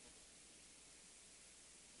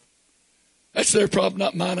 That's their problem,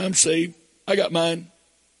 not mine. I'm saved. I got mine.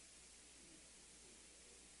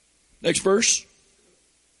 Next verse.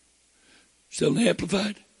 Still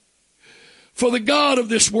amplified. For the God of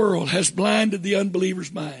this world has blinded the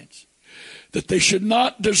unbelievers' minds, that they should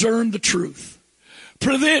not discern the truth,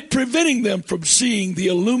 preventing them from seeing the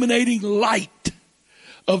illuminating light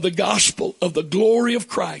of the gospel of the glory of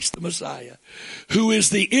Christ, the Messiah, who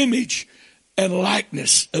is the image and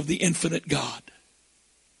likeness of the infinite God.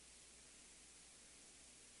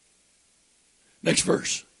 Next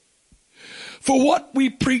verse. For what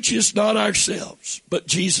we preach is not ourselves, but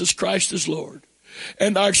Jesus Christ as Lord,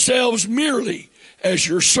 and ourselves merely as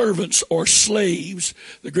your servants or slaves.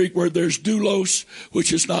 The Greek word there's doulos,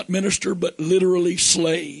 which is not minister, but literally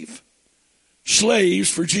slave.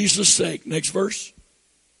 Slaves for Jesus' sake. Next verse.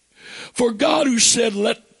 For God, who said,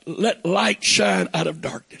 let light shine out of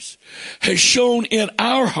darkness, has shone in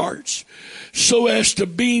our hearts so as to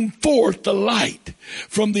beam forth the light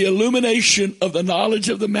from the illumination of the knowledge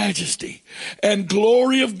of the majesty and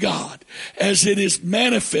glory of God, as it is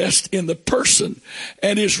manifest in the person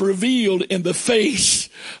and is revealed in the face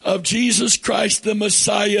of Jesus Christ, the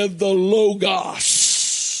Messiah, the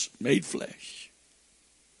Logos, made flesh.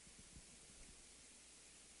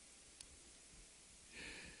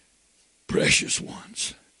 Precious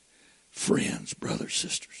ones, friends, brothers,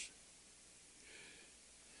 sisters,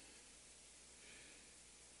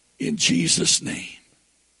 in Jesus' name,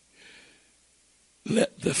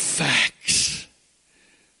 let the facts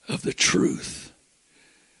of the truth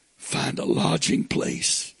find a lodging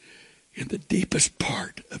place in the deepest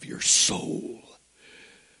part of your soul,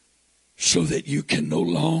 so that you can no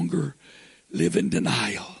longer live in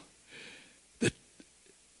denial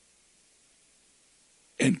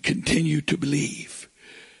and continue to believe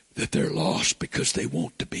that they're lost because they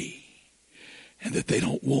want to be, and that they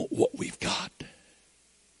don't want what we've got.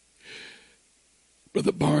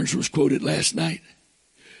 Brother Barnes was quoted last night.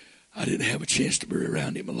 I didn't have a chance to be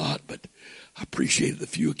around him a lot, but I appreciated the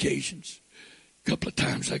few occasions. A couple of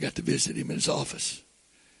times I got to visit him in his office.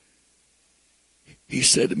 He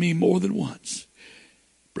said to me more than once,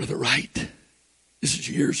 Brother Wright, this is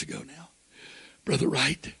years ago now, Brother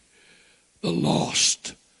Wright, the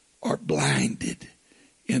lost are blinded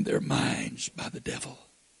in their minds by the devil.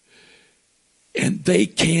 And they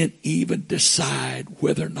can't even decide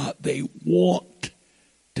whether or not they want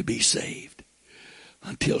to be saved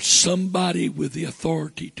until somebody with the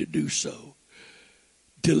authority to do so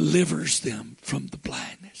delivers them from the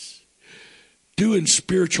blindness. Doing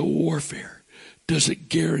spiritual warfare doesn't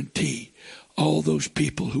guarantee all those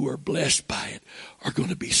people who are blessed by it are going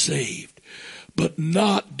to be saved. But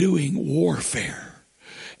not doing warfare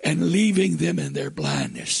and leaving them in their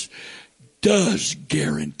blindness does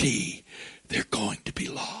guarantee they're going to be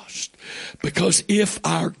lost. Because if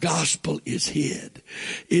our gospel is hid,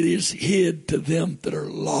 it is hid to them that are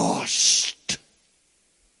lost.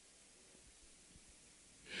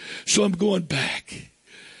 So I'm going back.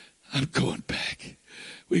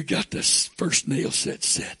 We've got this first nail set,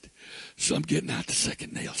 so I'm getting out the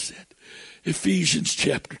second nail set. Ephesians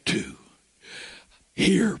chapter 2.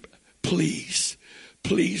 Here, please,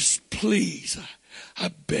 I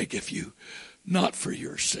beg of you, not for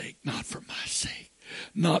your sake, not for my sake,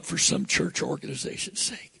 not for some church organization's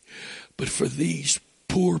sake, but for these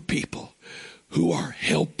poor people who are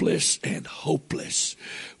helpless and hopeless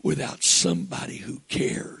without somebody who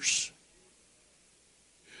cares.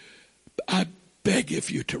 I beg of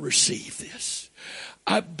you to receive this.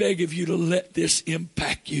 I beg of you to let this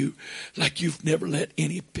impact you like you've never let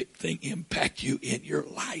anything impact you in your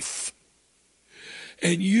life.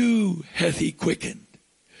 And you hath he quickened.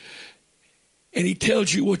 And he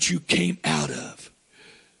tells you what you came out of.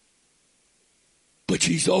 But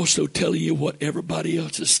he's also telling you what everybody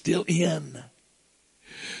else is still in.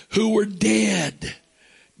 Who were dead.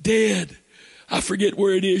 Dead. I forget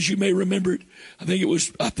where it is. You may remember it. I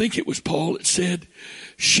think it was Paul that said,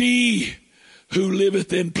 she who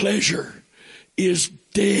liveth in pleasure is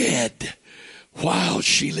dead while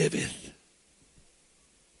she liveth.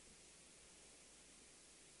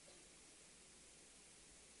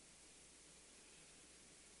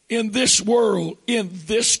 in this world, in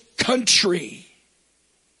this country.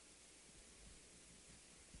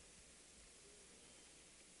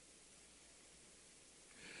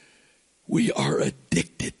 We are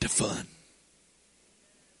addicted to fun.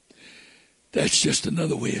 That's just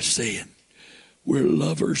another way of saying we're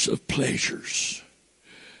lovers of pleasures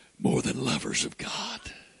more than lovers of God,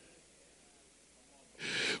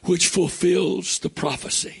 which fulfills the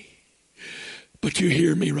prophecy. But you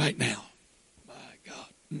hear me right now. My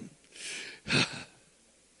God.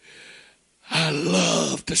 I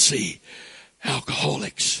love to see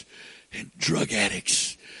alcoholics and drug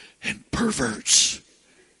addicts and perverts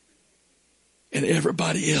and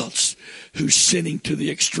everybody else who's sinning to the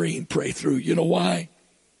extreme pray through. You know why?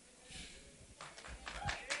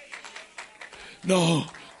 No.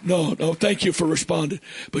 Thank you for responding.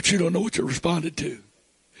 But you don't know what you responded to.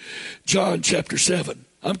 John chapter 7.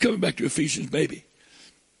 I'm coming back to Ephesians, baby.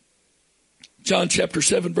 John chapter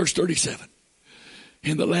 7, verse 37.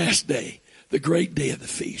 In the last day, the great day of the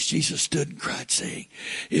feast, Jesus stood and cried, saying,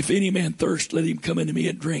 if any man thirst, let him come unto me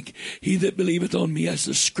and drink. He that believeth on me, as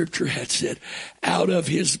the scripture hath said, out of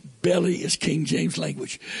his belly, is King James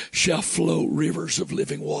language, shall flow rivers of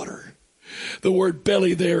living water. The word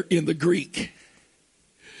belly there in the Greek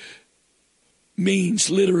means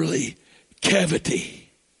literally cavity.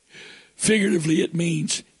 Figuratively, it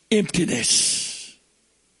means emptiness.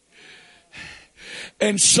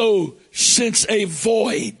 And so, since a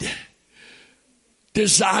void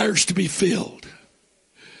desires to be filled,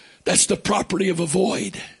 that's the property of a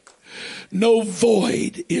void. No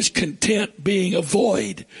void is content being a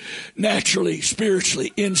void, naturally,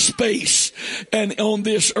 spiritually, in space and on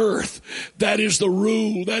this earth. That is the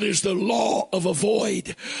rule, that is the law of a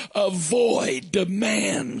void. A void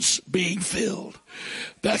demands being filled.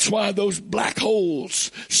 That's why those black holes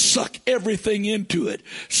suck everything into it.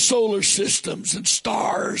 Solar systems and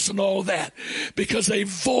stars and all that. Because a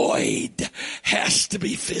void has to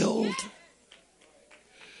be filled.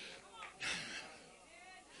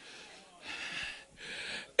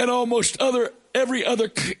 And almost every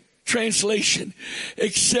other translation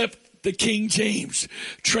except the King James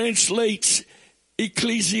translates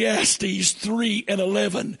Ecclesiastes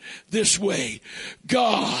 3:11 this way.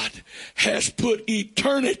 God has put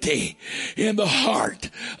eternity in the heart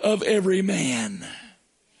of every man.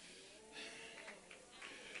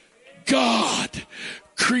 God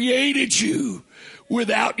created you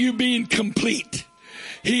without you being complete.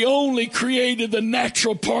 He only created the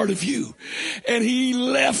natural part of you. And he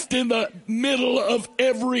left in the middle of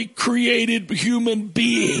every created human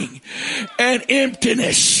being an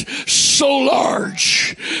emptiness so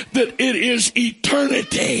large that it is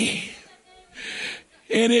eternity.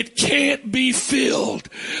 And it can't be filled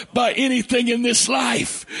by anything in this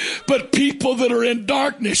life. But people that are in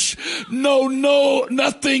darkness know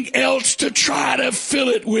nothing else to try to fill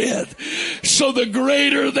it with. So the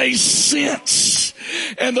greater they sense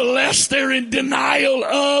and the less they're in denial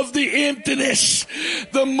of the emptiness,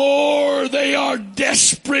 the more they are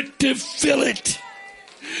desperate to fill it.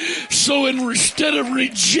 So instead of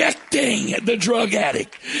rejecting the drug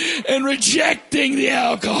addict and rejecting the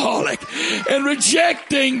alcoholic and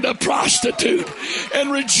rejecting the prostitute and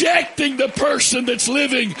rejecting the person that's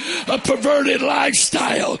living a perverted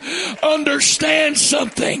lifestyle, understand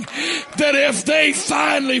something, that if they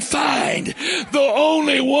finally find the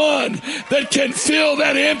only one that can fill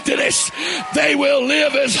that emptiness, they will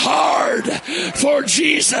live as hard for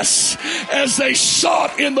Jesus as they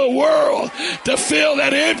sought in the world to fill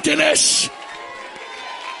that emptiness.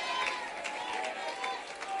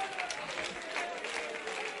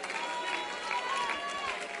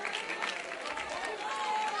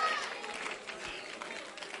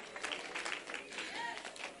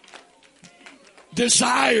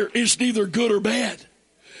 Desire is neither good or bad.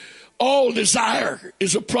 All desire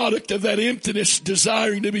is a product of that emptiness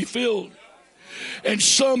desiring to be filled. And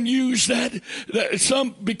some use that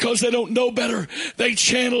some, because they don't know better, they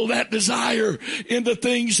channel that desire into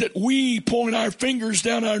things that we point our fingers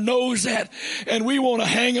down our nose at, and we want to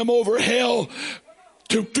hang them over hell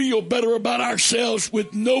to feel better about ourselves,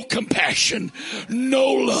 with no compassion,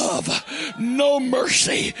 no love, no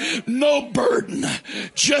mercy, no burden,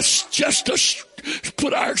 just to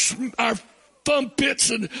put our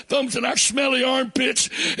thumbs in our smelly armpits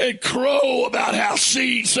and crow about how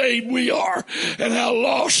saved we are and how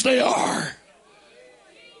lost they are.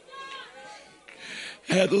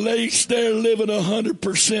 At least they're living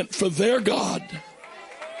 100% for their God.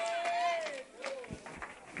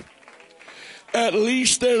 At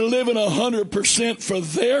least they're living 100% for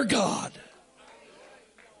their God.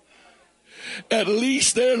 At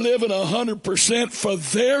least they're living 100% for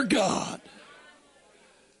their God.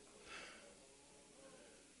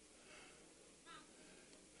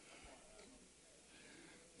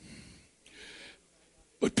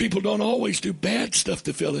 But people don't always do bad stuff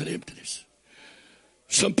to fill that emptiness.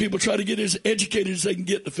 Some people try to get as educated as they can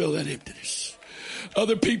get to fill that emptiness.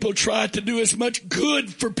 Other people try to do as much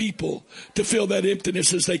good for people to fill that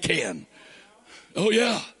emptiness as they can. Oh,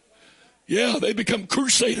 yeah. Yeah, they become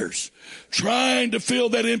crusaders trying to fill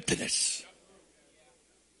that emptiness.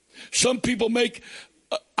 Some people make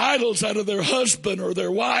idols out of their husband or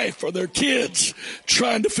their wife or their kids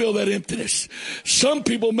trying to fill that emptiness. Some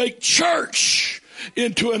people make church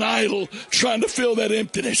into an idol trying to fill that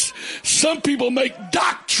emptiness. Some people make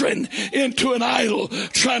doctrine into an idol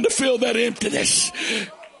trying to fill that emptiness.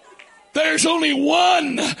 There's only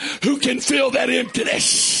one who can fill that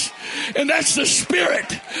emptiness, and that's the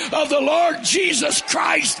Spirit of the Lord Jesus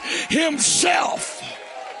Christ himself.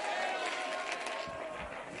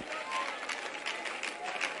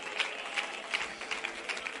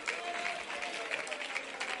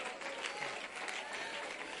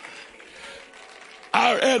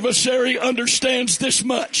 Our adversary understands this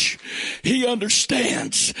much. He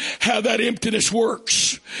understands how that emptiness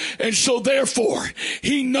works. And so therefore,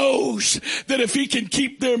 he knows that if he can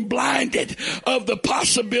keep them blinded of the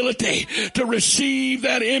possibility to receive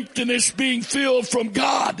that emptiness being filled from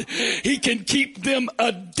God, he can keep them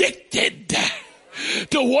addicted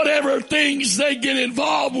to whatever things they get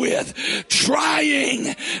involved with,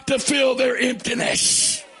 trying to fill their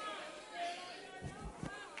emptiness.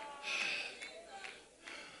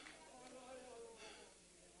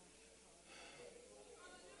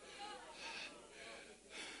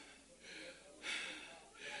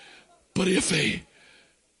 But if a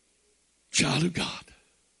child of God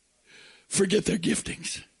forget their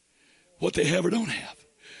giftings, what they have or don't have,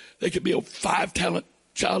 they could be a 5-talent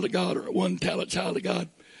child of God or a 1-talent child of God.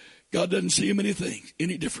 God doesn't see them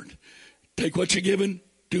any different. Take what you're given,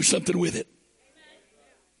 do something with it.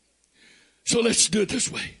 So let's do it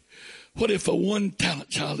this way. What if a 1-talent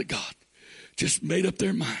child of God just made up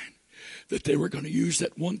their mind that they were going to use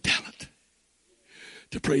that 1 talent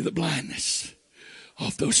to pray the blindness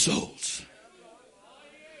off those souls?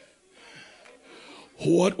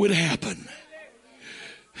 What would happen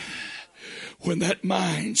when that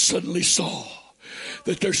mind suddenly saw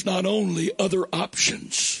that there's not only other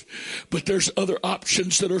options, but there's other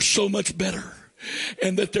options that are so much better,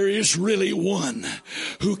 and that there is really one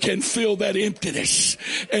who can fill that emptiness,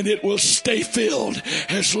 and it will stay filled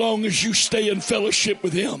as long as you stay in fellowship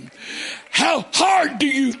with him? How hard do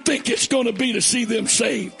you think it's going to be to see them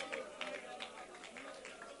saved?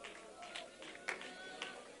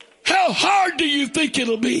 How hard do you think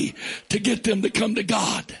it'll be to get them to come to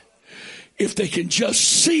God if they can just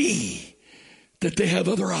see that they have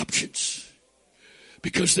other options?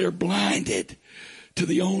 Because they're blinded to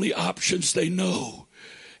the only options they know.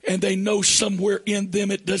 And they know somewhere in them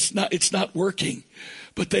it's not working.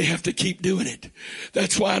 But they have to keep doing it.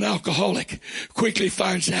 That's why an alcoholic quickly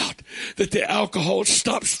finds out that the alcohol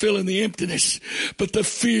stops filling the emptiness. But the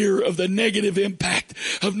fear of the negative impact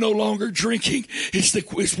of no longer drinking is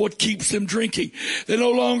what keeps them drinking. They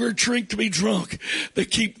no longer drink to be drunk. They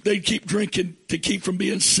keep drinking to keep from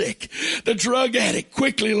being sick. The drug addict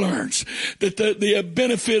quickly learns that the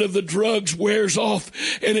benefit of the drugs wears off,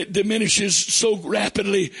 and it diminishes so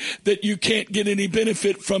rapidly that you can't get any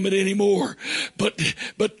benefit from it anymore. But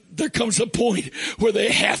there comes a point where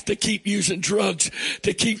they have to keep using drugs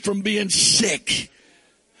to keep from being sick.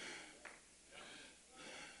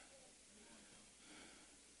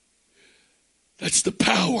 That's the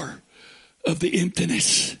power of the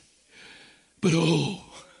emptiness. But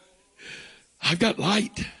I've got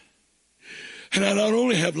light. And I not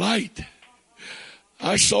only have light,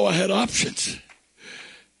 I saw I had options.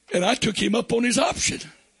 And I took him up on his option.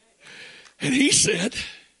 And he said,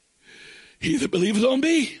 he that believeth on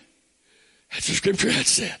me, that's the scripture had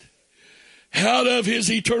said, out of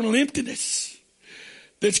his eternal emptiness,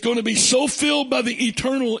 that's going to be so filled by the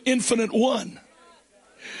eternal infinite one,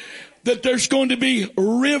 that there's going to be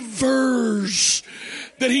rivers,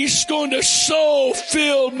 that he's going to so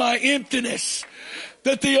fill my emptiness,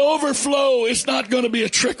 that the overflow is not going to be a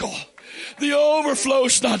trickle. The overflow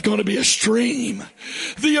is not going to be a stream.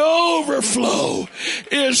 The overflow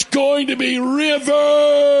is going to be rivers.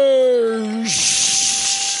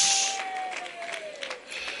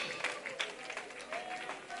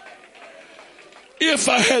 If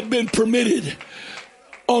I had been permitted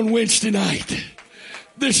on Wednesday night,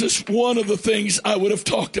 this is one of the things I would have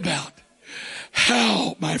talked about.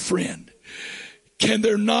 How, my friend, can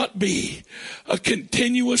there not be a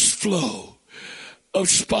continuous flow of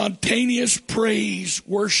spontaneous praise,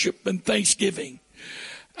 worship, and thanksgiving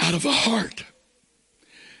out of a heart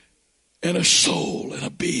and a soul and a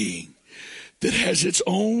being that has its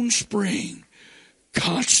own spring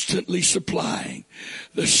constantly supplying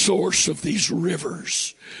the source of these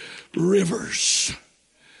rivers. Rivers.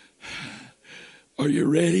 Are you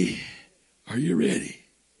ready? Are you ready?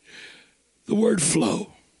 The word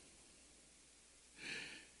flow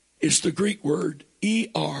is the Greek word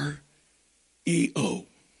E-R-E-O.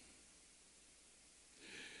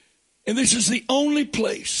 And this is the only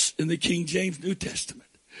place in the King James New Testament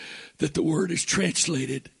that the word is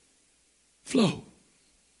translated flow.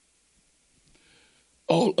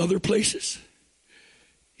 All other places,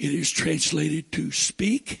 it is translated to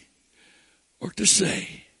speak or to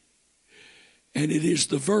say. And it is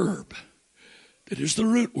the verb that is the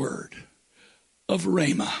root word of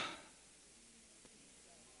rhema.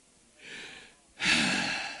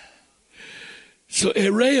 So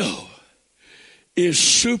ereo is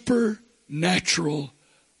supernatural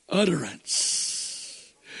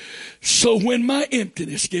utterance. So when my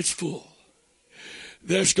emptiness gets full,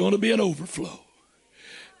 there's going to be an overflow.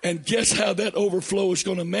 And guess how that overflow is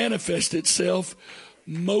going to manifest itself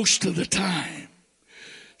most of the time?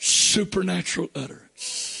 Supernatural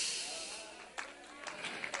utterance.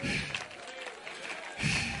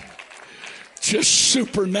 Just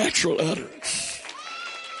supernatural utterance.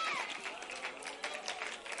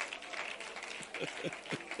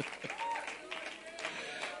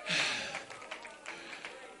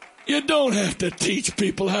 You don't have to teach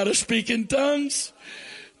people how to speak in tongues.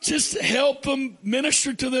 Just help them,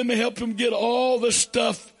 minister to them, and help them get all the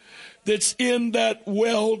stuff that's in that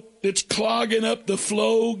well that's clogging up the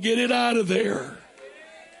flow. Get it out of there.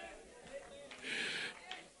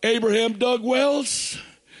 Abraham dug wells,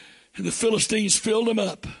 and the Philistines filled them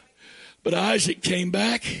up. But Isaac came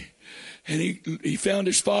back, and he found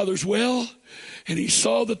his father's well, and he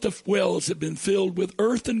saw that the wells had been filled with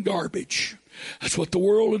earth and garbage. That's what the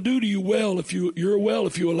world will do to you well if you're a well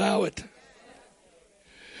if you allow it.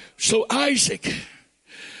 So Isaac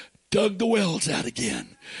dug the wells out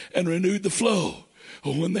again and renewed the flow.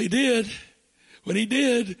 Well, when he did,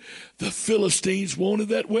 the Philistines wanted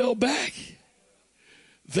that well back.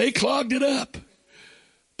 They clogged it up.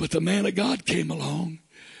 But the man of God came along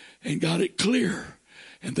and got it clear,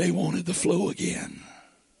 and they wanted the flow again.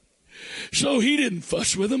 So he didn't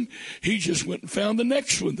fuss with them. He just went and found the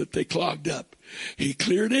next one that they clogged up. He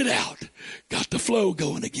cleared it out, got the flow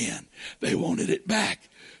going again. They wanted it back.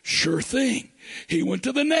 Sure thing. He went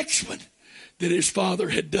to the next one that his father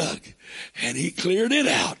had dug, and he cleared it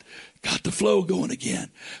out, got the flow going again.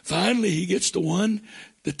 Finally, he gets the one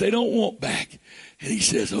that they don't want back, and he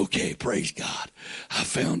says, okay, praise God, I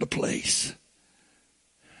found a place.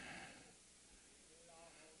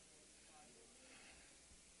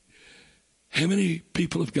 How many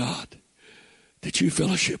people of God that you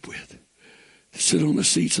fellowship with, sit on the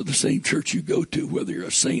seats of the same church you go to, whether you're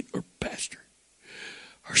a saint or pastor,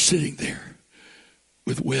 are sitting there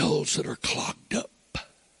with wells that are clogged up,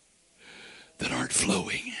 that aren't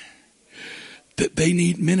flowing, that they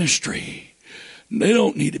need ministry. They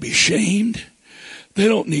don't need to be shamed. They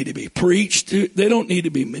don't need to be preached to. They don't need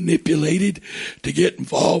to be manipulated to get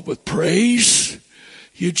involved with praise.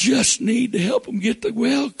 You just need to help them get the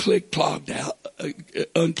well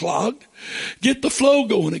unclogged. Get the flow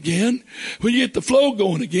going again. When you get the flow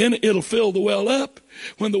going again, it'll fill the well up.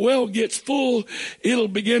 When the well gets full, it'll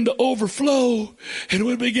begin to overflow. And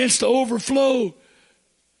when it begins to overflow,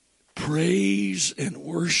 praise and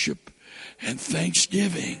worship and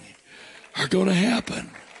thanksgiving are going to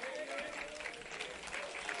happen.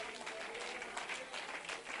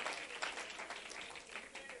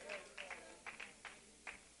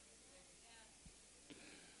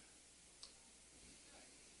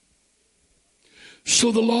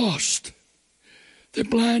 So the lost, they're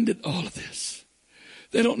blinded all of this.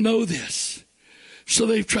 They don't know this. So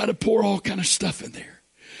they try to pour all kind of stuff in there.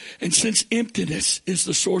 And since emptiness is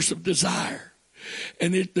the source of desire,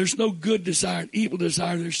 and there's no good desire and evil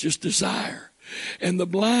desire, there's just desire. And the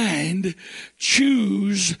blind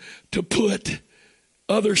choose to put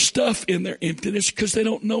other stuff in their emptiness because they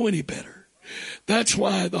don't know any better. That's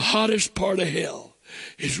why the hottest part of hell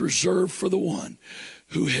is reserved for the one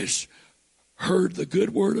who has heard the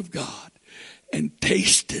good word of God and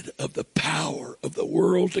tasted of the power of the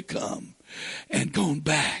world to come and gone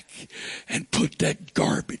back and put that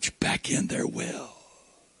garbage back in their well.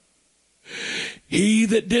 He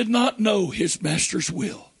that did not know his master's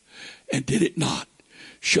will and did it not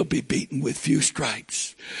shall be beaten with few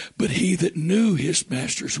stripes. But he that knew his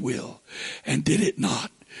master's will and did it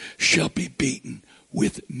not shall be beaten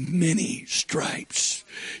with many stripes.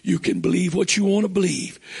 You can believe what you want to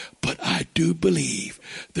believe, but I do believe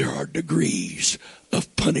there are degrees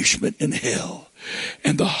of punishment in hell.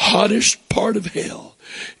 And the hottest part of hell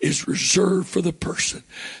is reserved for the person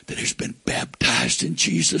that has been baptized in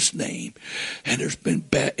Jesus' name and has been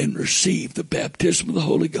and received the baptism of the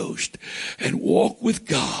Holy Ghost and walked with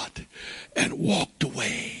God and walked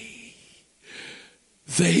away.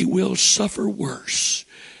 They will suffer worse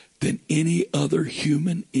than any other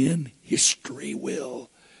human in history will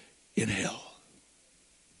in hell.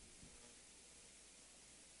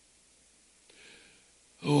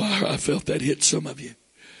 Oh, I felt that hit some of you,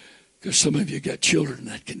 because some of you got children in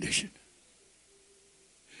that condition.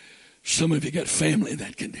 Some of you got family in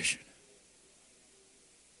that condition.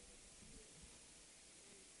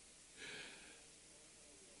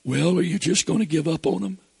 Well, are you just going to give up on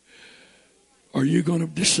them? Are you going to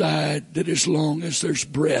decide that as long as there's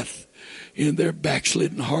breath in their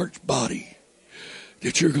backslidden heart's body,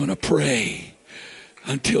 that you're going to pray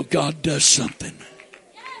until God does something?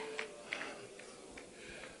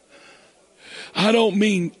 I don't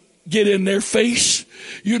mean get in their face.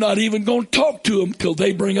 You're not even going to talk to them till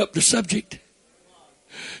they bring up the subject.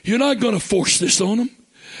 You're not going to force this on them.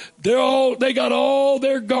 They got all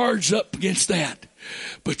their guards up against that.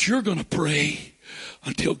 But you're going to pray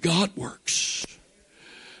until God works.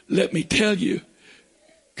 Let me tell you,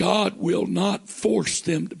 God will not force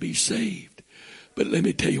them to be saved. But let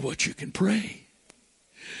me tell you what you can pray.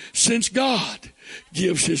 Since God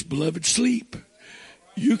gives his beloved sleep,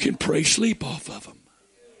 you can pray sleep off of them.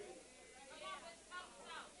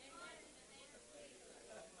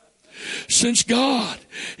 Since God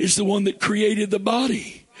is the one that created the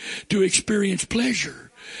body to experience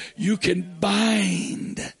pleasure, you can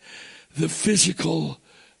bind the physical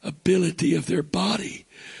ability of their body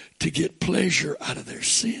to get pleasure out of their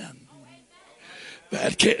sin.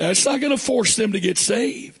 That's not going to force them to get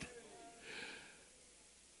saved.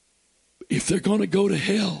 If they're going to go to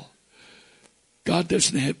hell, God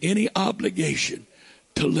doesn't have any obligation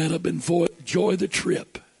to let them enjoy the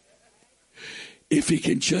trip if he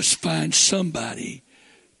can just find somebody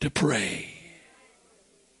to pray.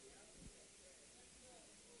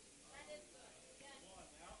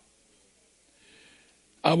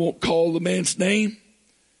 I won't call the man's name.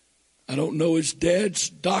 I don't know his dad's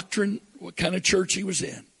doctrine, what kind of church he was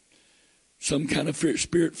in. Some kind of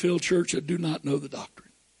spirit-filled church. I do not know the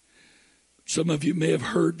doctrine. Some of you may have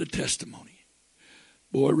heard the testimony.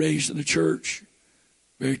 Boy raised in the church,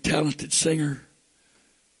 very talented singer,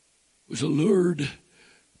 was allured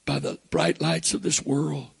by the bright lights of this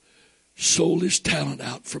world, sold his talent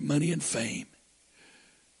out for money and fame.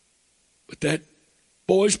 But that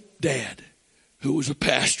boy's dad, who was a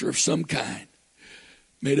pastor of some kind,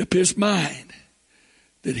 made up his mind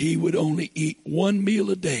that he would only eat one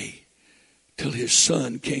meal a day till his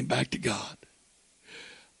son came back to God.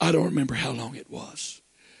 I don't remember how long it was.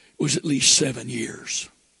 It was at least 7 years.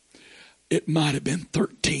 It might have been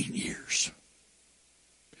 13 years.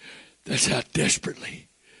 That's how desperately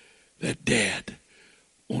that dad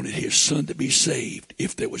wanted his son to be saved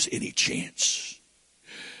if there was any chance.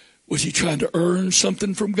 Was he trying to earn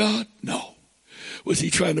something from God? No. Was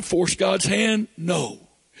he trying to force God's hand? No.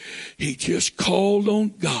 He just called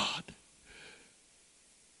on God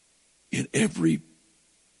with every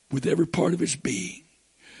part of his being,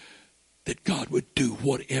 that God would do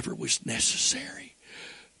whatever was necessary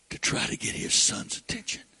to try to get his son's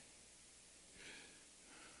attention.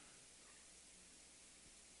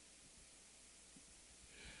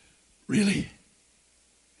 Really?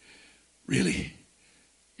 Really?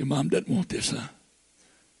 Your mom doesn't want this, huh?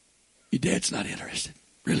 Your dad's not interested.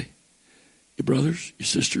 Really? Your brothers, your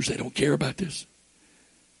sisters, they don't care about this.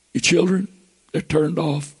 Your children, they're turned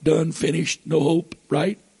off, done, finished, no hope,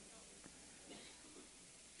 right?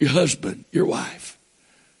 Your husband, your wife,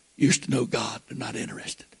 used to know God, they're not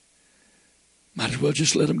interested. Might as well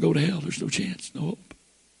just let them go to hell. There's no chance, no hope.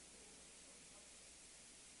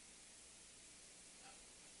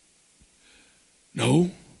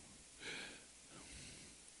 No.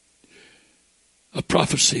 A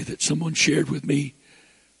prophecy that someone shared with me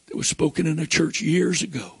that was spoken in a church years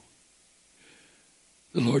ago.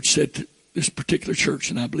 The Lord said to this particular church,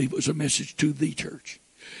 and I believe it was a message to the church,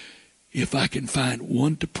 if I can find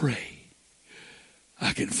one to pray,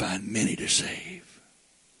 I can find many to save.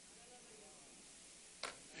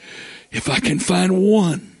 If I can find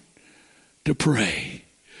one to pray,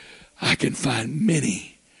 I can find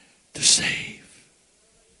many to save.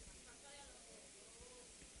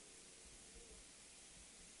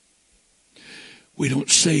 We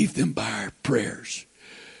don't save them by our prayers,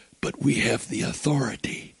 but we have the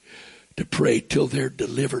authority to pray till they're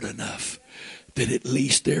delivered enough that at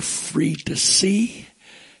least they're free to see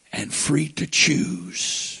and free to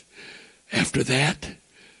choose. After that,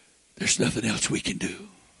 there's nothing else we can do.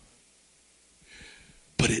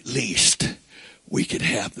 But at least we can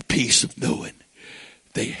have the peace of knowing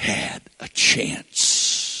they had a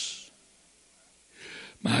chance.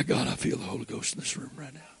 My God, I feel the Holy Ghost in this room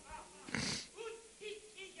right now.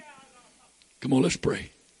 Come on, let's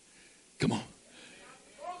pray. Come on.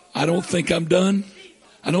 I don't think I'm done.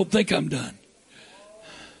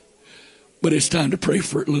 But it's time to pray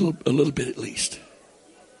for a little bit at least.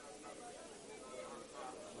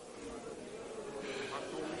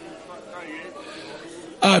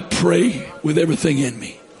 I pray with everything in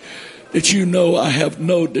me that you know I have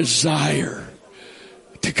no desire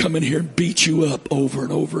to come in here and beat you up over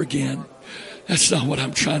and over again. That's not what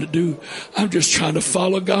I'm trying to do. I'm just trying to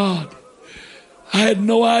follow God. I had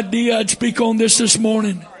no idea I'd speak on this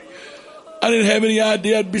morning. I didn't have any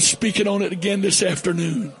idea I'd be speaking on it again this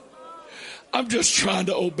afternoon. I'm just trying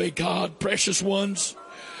to obey God, precious ones.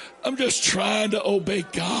 I'm just trying to obey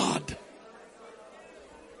God.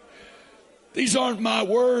 These aren't my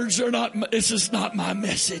words. This is not my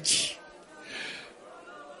message.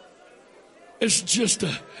 It's just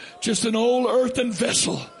an old earthen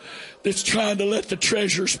vessel that's trying to let the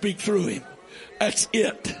treasure speak through him. That's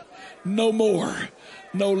it. No more,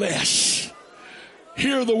 no less.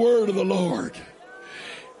 Hear the word of the Lord.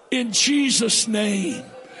 In Jesus' name,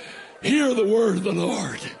 hear the word of the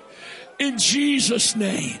Lord. In Jesus'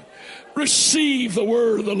 name, receive the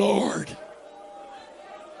word of the Lord.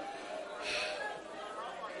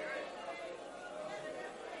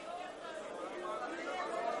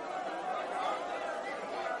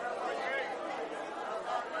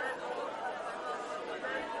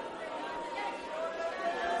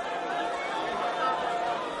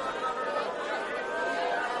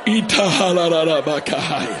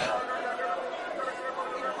 Itahalarabakahaya.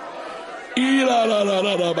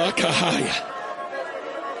 Ilalarabakahaya.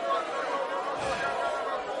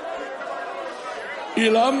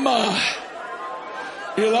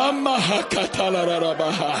 Ilama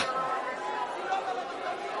hakatalararabaha.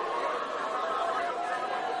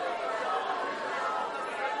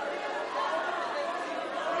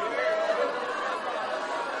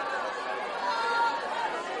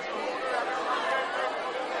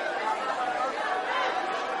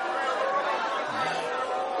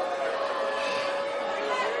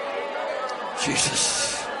 Jesus.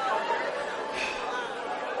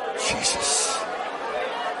 Jesus.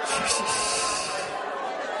 Jesus.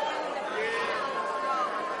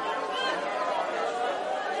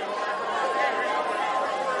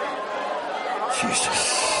 Jesus.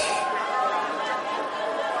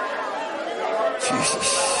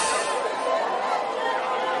 Jesus.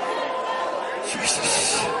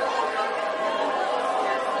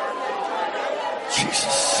 Jesus.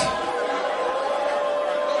 Jesus.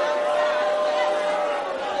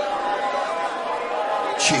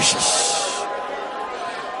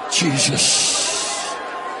 Jesus, Jesus,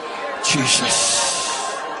 Jesus,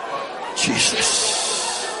 Jesus,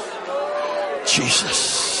 Jesus.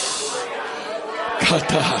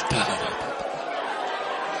 Katahata,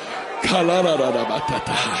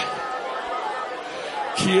 kalararabatahai,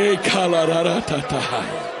 kie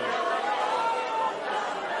kalararatahai.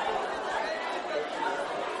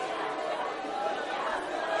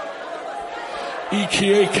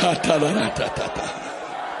 Ikie katalaratahai.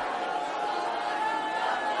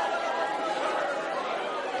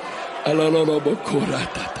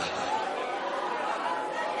 Alalorobokoratata.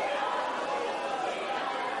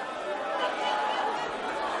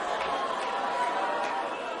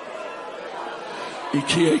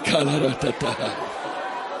 Ikie kalaratata.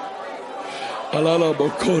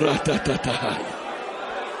 Alalobokoratata.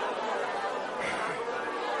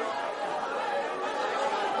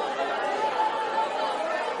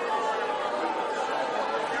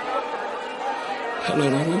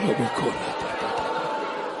 Alalorobokoratata.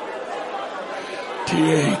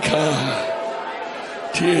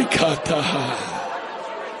 Tiekataha,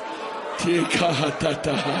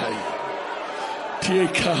 tiekahatatahai,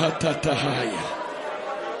 tiekahatatahai,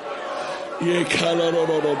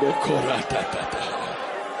 yekalororobokoratatahai,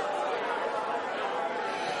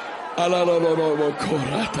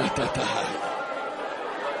 alalororobokoratatahai,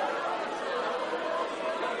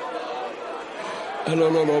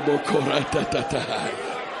 alalorobokoratatahai.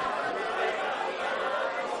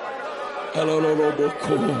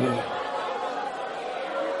 Alaloroboko,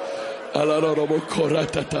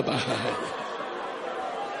 alalorobokoratatahai,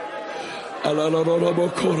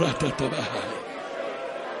 alalorobokoratatahai,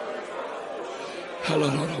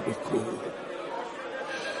 alaloroboko.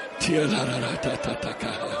 Tia la la la ta ta ta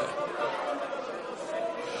ka.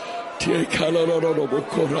 Tia kala la la la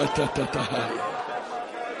bokora ta ta ta hai.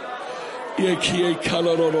 Ye kie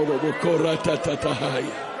kala la la la bokora ta ta ta hai.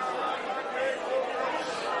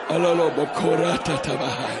 Ala la bokora ta ta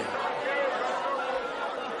hai.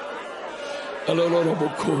 Ala la la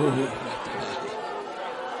bokora ta hai.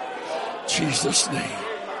 Jesus' name.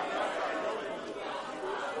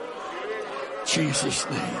 Jesus'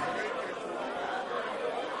 name.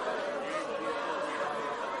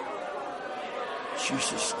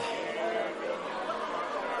 Jesus' name.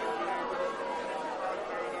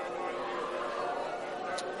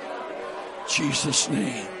 Jesus'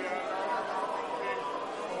 name.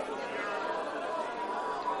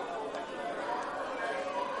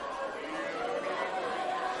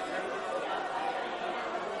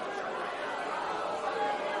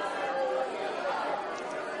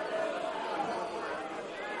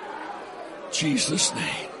 Jesus'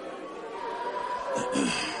 name.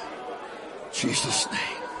 Jesus'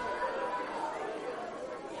 name.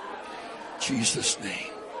 Jesus'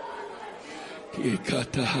 name.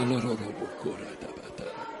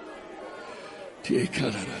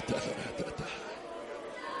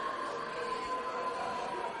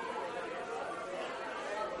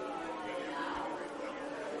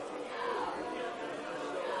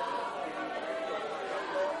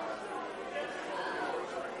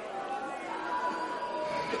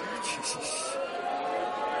 Jesus.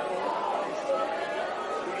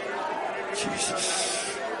 Jesus.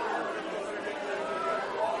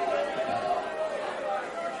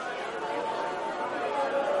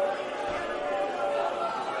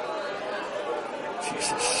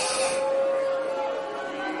 Jesus.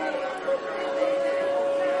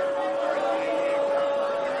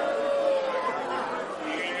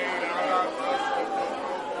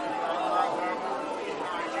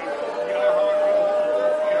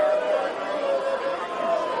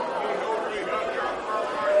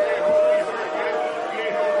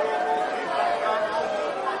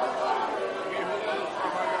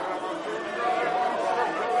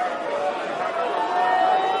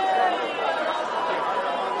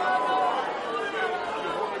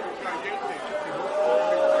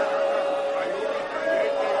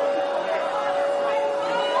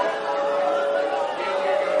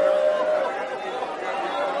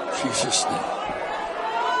 Jesus' name.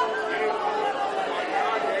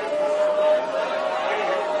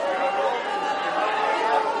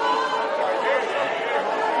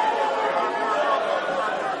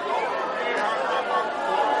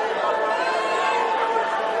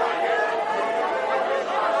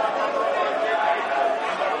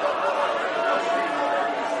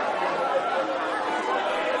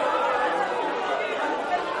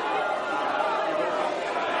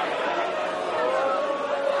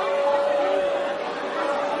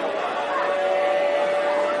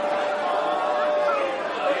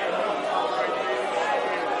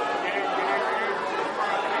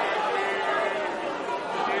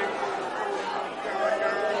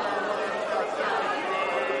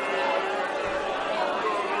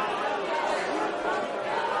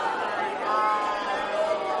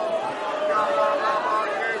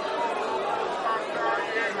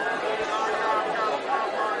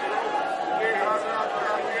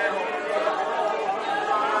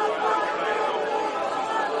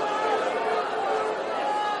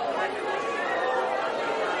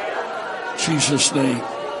 Jesus' name.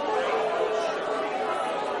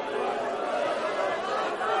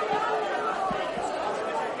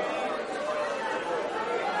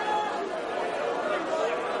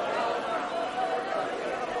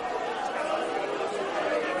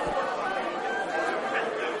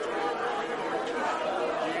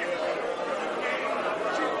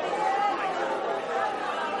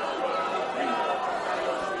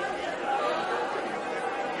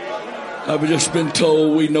 I've just been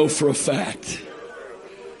told we know for a fact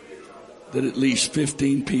that at least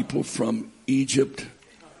 15 people from Egypt,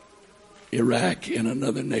 Iraq, and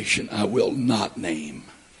another nation I will not name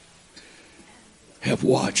have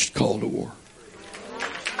watched Call to War.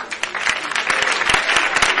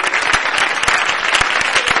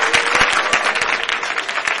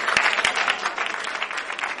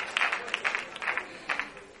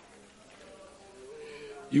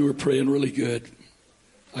 You were praying really good.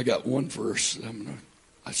 I got one verse.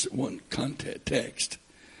 I said one content text.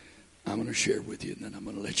 I'm going to share with you, and then I'm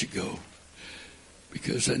going to let you go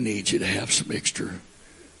because I need you to have some extra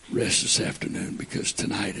rest this afternoon because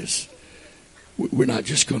tonight is, we're not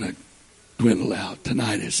just going to dwindle out.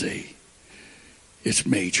 Tonight is it's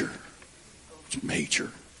major. It's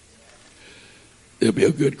major. There'll be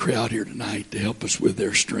a good crowd here tonight to help us with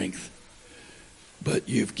their strength. But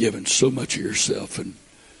you've given so much of yourself, and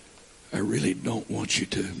I really don't want you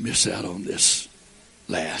to miss out on this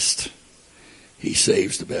last. He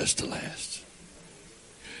saves the best to last.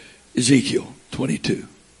 Ezekiel 22.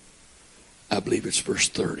 I believe it's verse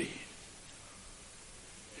 30.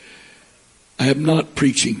 I am not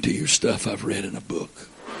preaching to you stuff I've read in a book.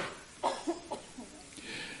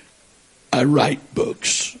 I write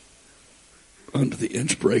books under the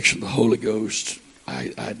inspiration of the Holy Ghost.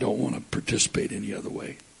 I don't want to participate any other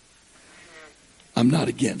way. I'm not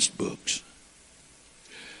against books.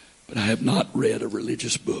 But I have not read a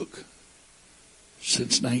religious book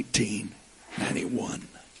since 1991.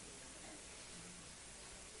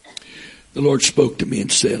 The Lord spoke to me and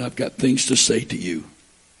said, I've got things to say to you.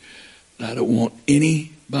 I don't want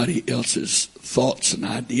anybody else's thoughts and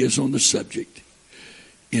ideas on the subject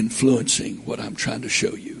influencing what I'm trying to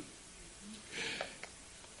show you.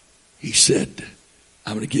 He said,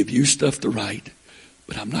 I'm going to give you stuff to write,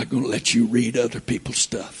 but I'm not going to let you read other people's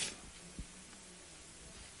stuff.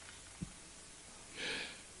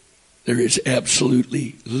 There is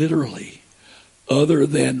absolutely, literally, other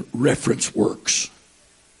than reference works,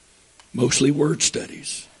 mostly word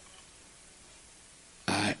studies,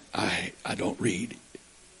 I don't read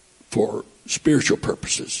for spiritual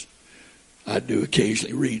purposes. I do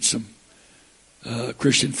occasionally read some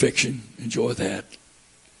Christian fiction, enjoy that,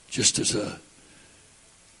 just as a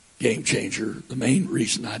game changer. The main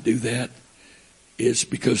reason I do that is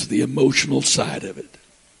because of the emotional side of it.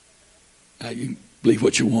 You can believe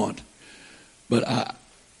what you want, but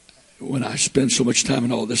when I spend so much time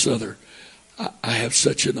in all this other, I have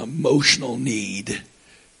such an emotional need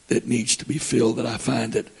that needs to be filled that I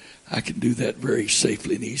find that I can do that very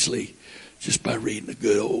safely and easily just by reading a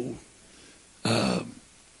good old,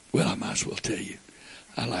 well, I might as well tell you,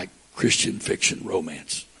 I like Christian fiction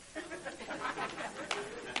romance.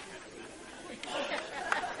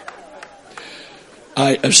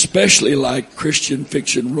 I especially like Christian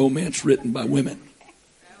fiction romance written by women,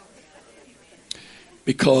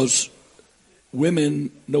 because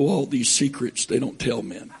women know all these secrets they don't tell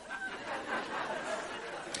men.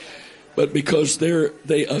 But because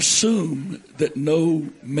they assume that no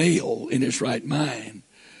male in his right mind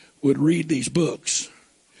would read these books,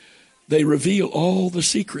 they reveal all the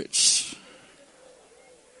secrets.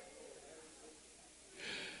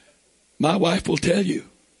 My wife will tell you,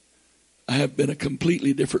 I have been a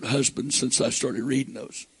completely different husband since I started reading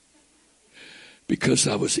those, because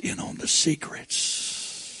I was in on the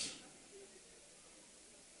secrets.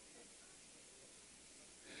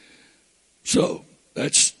 So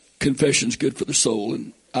that's confession's good for the soul,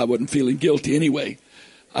 and I wasn't feeling guilty anyway.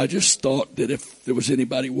 I just thought that if there was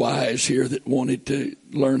anybody wise here that wanted to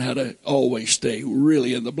learn how to always stay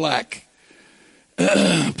really in the black,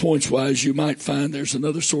 points-wise, you might find there's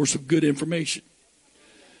another source of good information.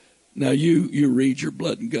 Now, you read your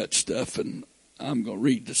blood and gut stuff, and I'm going to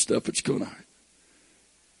read the stuff that's going to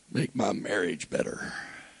make my marriage better.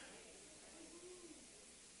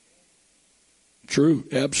 True,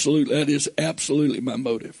 absolutely. That is absolutely my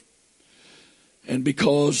motive. And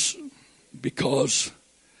because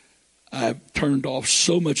I've turned off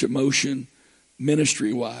so much emotion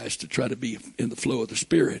ministry-wise to try to be in the flow of the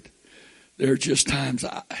Spirit, there are just times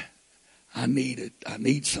I need it. I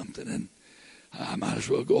need something, and I might as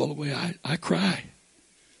well go all the way. I cry.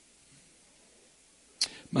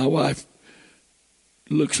 My wife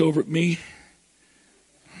looks over at me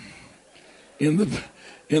in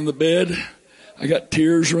the bed. I got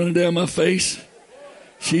tears running down my face.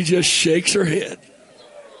 She just shakes her head.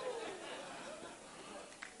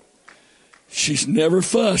 She's never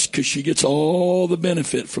fussed because she gets all the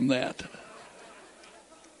benefit from that.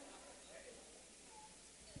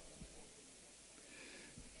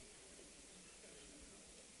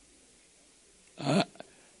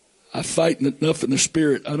 I fight enough in the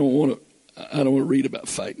Spirit. I don't want to read about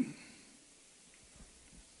fighting.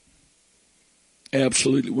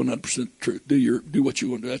 Absolutely 100% true. Do what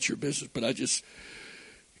you want to do. That's your business. But I just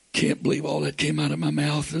can't believe all that came out of my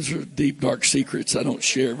mouth. Those are deep, dark secrets I don't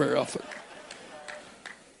share very often.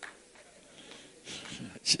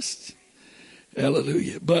 Just,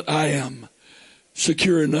 hallelujah. But I am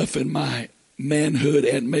secure enough in my manhood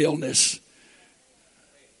and maleness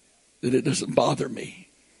that it doesn't bother me.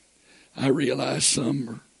 I realize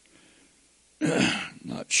some are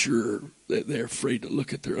not sure that they're afraid to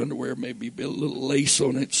look at their underwear, maybe be a little lace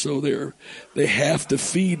on it, so they have to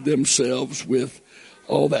feed themselves with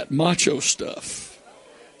all that macho stuff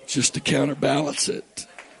just to counterbalance it.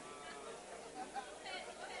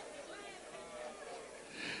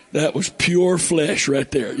 That was pure flesh right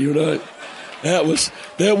there. You know,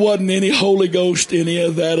 There wasn't any Holy Ghost, any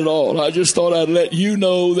of that at all. I just thought I'd let you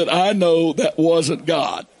know that I know that wasn't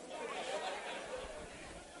God.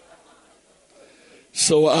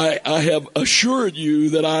 So I have assured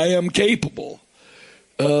you that I am capable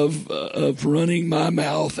of running my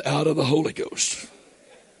mouth out of the Holy Ghost.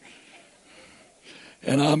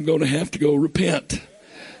 And I'm going to have to go repent.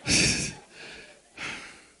 It's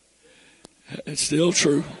still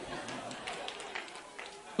true.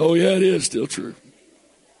 Oh, yeah, it is still true.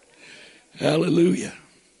 Hallelujah.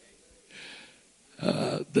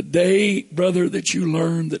 The day, brother, that you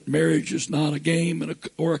learn that marriage is not a game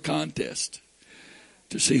or a contest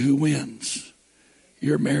to see who wins,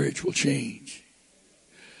 your marriage will change.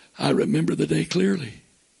 I remember the day clearly.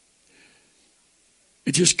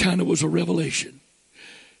 It just kind of was a revelation.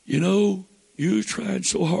 You know, you're trying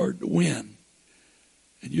so hard to win,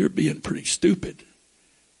 and you're being pretty stupid,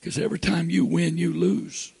 because every time you win, you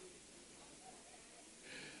lose.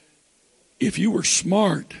 If you were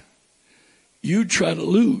smart, you'd try to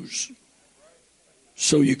lose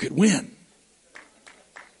so you could win.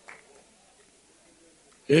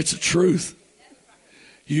 It's the truth.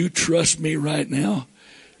 You trust me right now,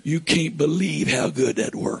 you can't believe how good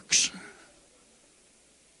that works.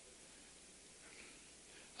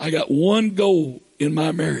 I got one goal in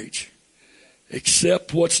my marriage: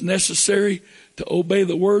 accept what's necessary to obey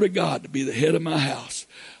the word of God, to be the head of my house.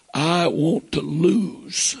 I want to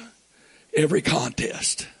lose every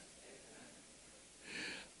contest.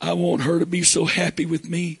 I want her to be so happy with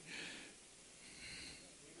me.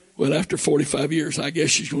 Well, after 45 years, I guess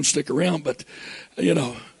she's going to stick around, but, you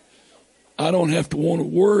know, I don't have to want to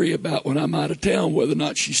worry about when I'm out of town whether or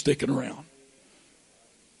not she's sticking around.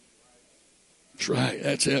 That's right.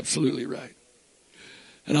 That's absolutely right.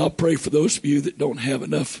 And I'll pray for those of you that don't have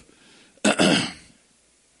enough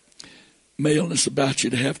maleness about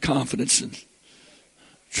you to have confidence in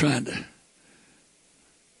trying to.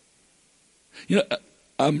 You know,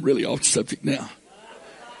 I'm really off the subject now.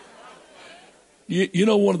 You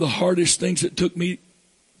know, one of the hardest things it took me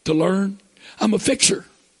to learn, I'm a fixer.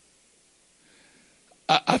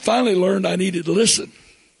 I finally learned I needed to listen.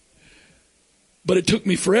 But it took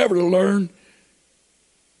me forever to learn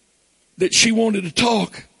that she wanted to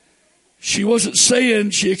talk. She wasn't saying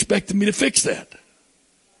she expected me to fix that.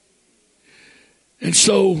 And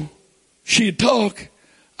so she'd talk,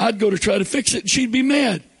 I'd go to try to fix it, and she'd be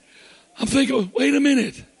mad. I'm thinking, wait a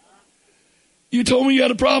minute. You told me you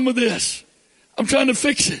had a problem with this. I'm trying to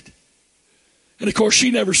fix it. And of course, she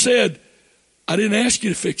never said, I didn't ask you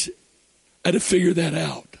to fix it. I had to figure that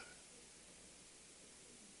out.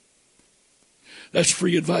 That's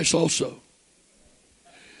free advice also.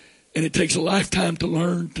 And it takes a lifetime to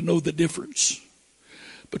learn to know the difference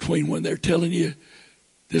between when they're telling you,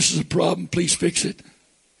 this is a problem, please fix it.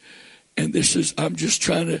 And this is, I'm just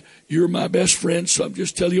trying to, you're my best friend, so I'm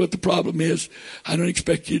just telling you what the problem is. I don't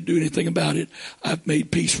expect you to do anything about it. I've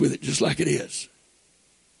made peace with it just like it is.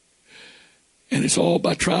 And it's all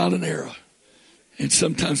by trial and error. And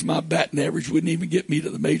sometimes my batting average wouldn't even get me to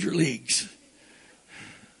the major leagues.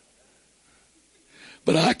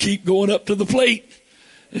 But I keep going up to the plate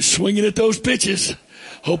and swinging at those pitches,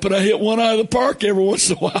 hoping I hit one out of the park every once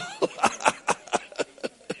in a while.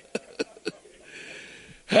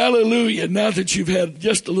 Hallelujah. Now that you've had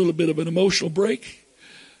just a little bit of an emotional break,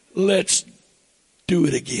 let's do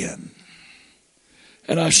it again.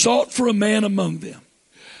 And I sought for a man among them.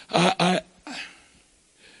 I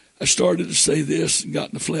started to say this and got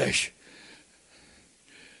in the flesh.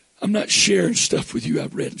 I'm not sharing stuff with you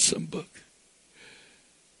I've read in some book.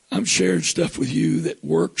 I'm sharing stuff with you that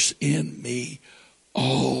works in me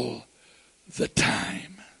all the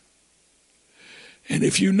time. And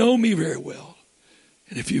if you know me very well,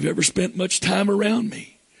 and if you've ever spent much time around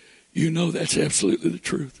me, you know that's absolutely the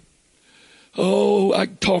truth. Oh, I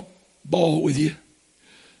can talk ball with you,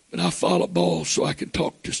 but I follow ball so I can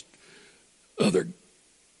talk to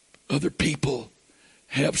other people,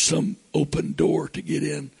 have some open door to get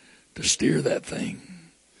in to steer that thing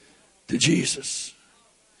to Jesus.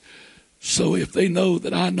 So if they know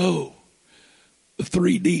that I know the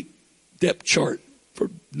 3 deep depth chart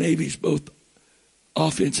for Navy's both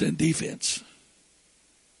offense and defense,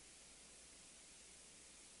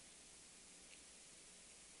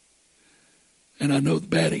 and I know the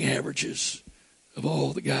batting averages of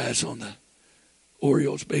all the guys on the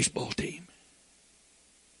Orioles baseball team.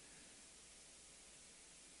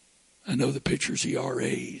 I know the pitchers'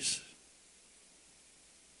 ERAs.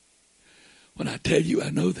 When I tell you I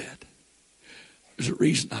know that, there's a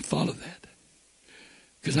reason I follow that.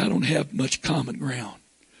 Because I don't have much common ground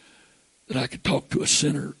that I could talk to a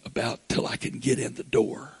sinner about till I can get in the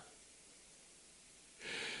door.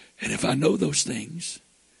 And if I know those things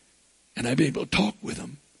and I'm able to talk with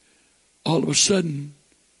them, all of a sudden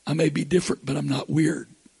I may be different, but I'm not weird.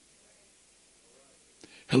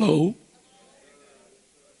 Hello?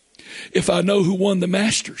 If I know who won the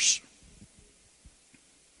Masters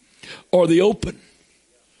or the Open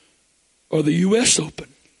or the U.S. Open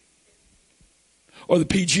or the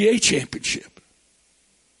PGA Championship,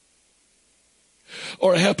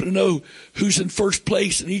 or I happen to know who's in first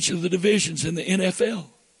place in each of the divisions in the NFL,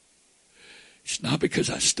 it's not because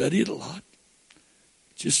I study it a lot.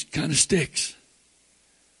 It just kind of sticks.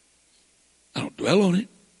 I don't dwell on it,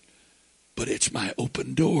 but it's my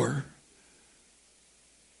open door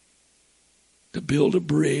to build a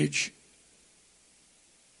bridge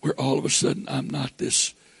where all of a sudden I'm not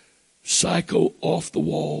this psycho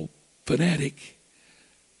off-the-wall fanatic.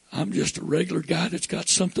 I'm just a regular guy that's got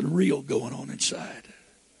something real going on inside.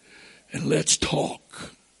 And let's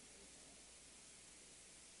talk.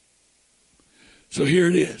 So here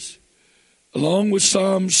it is. Along with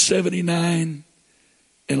Psalms 79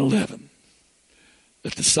 and 11.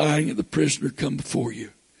 Let the sighing of the prisoner come before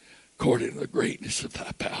you, according to the greatness of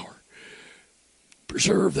thy power.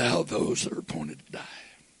 Preserve thou those that are appointed to die.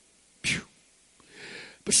 Phew.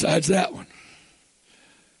 Besides that one,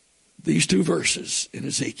 these two verses in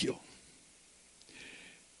Ezekiel,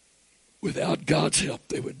 without God's help,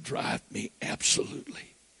 they would drive me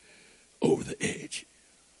absolutely over the edge.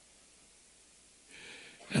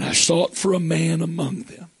 And I sought for a man among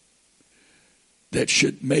them that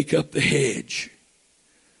should make up the hedge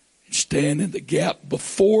and stand in the gap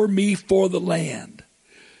before me for the land,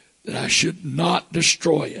 that I should not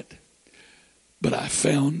destroy it. But I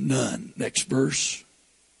found none. Next verse.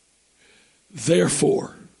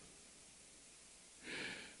 Therefore,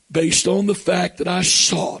 based on the fact that I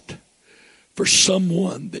sought for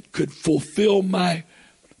someone that could fulfill my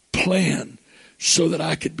plan so that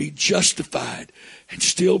I could be justified and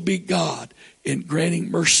still be God in granting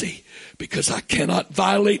mercy, because I cannot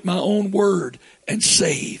violate my own word and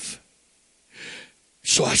save.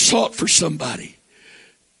 So I sought for somebody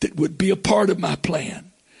that would be a part of my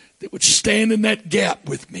plan, that would stand in that gap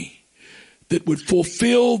with me, that would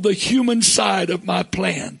fulfill the human side of my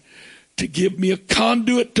plan, to give me a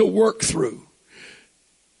conduit to work through.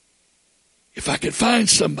 If I could find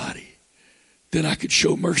somebody, then I could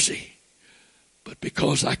show mercy. But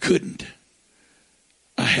because I couldn't,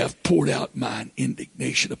 I have poured out mine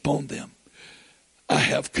indignation upon them. I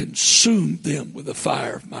have consumed them with the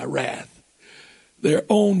fire of my wrath. Their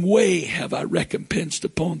own way have I recompensed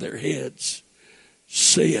upon their heads,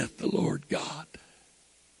 saith the Lord God.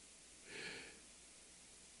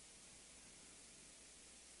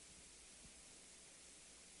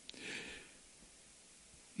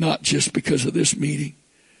 Not just because of this meeting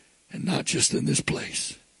and not just in this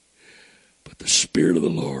place, but the Spirit of the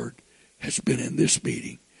Lord has been in this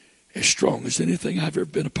meeting as strong as anything I've ever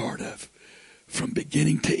been a part of. From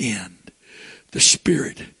beginning to end, the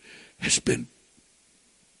Spirit has been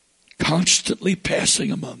constantly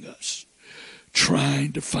passing among us,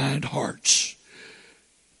 trying to find hearts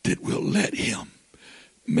that will let Him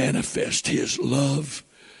manifest His love,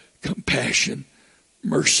 compassion,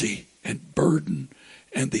 mercy, and burden,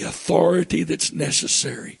 and the authority that's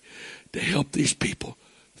necessary to help these people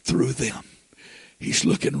through them. He's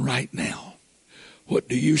looking right now. What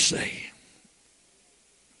do you say?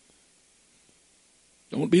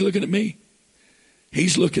 Don't be looking at me.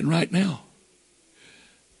 He's looking right now.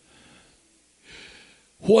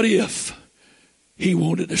 What if He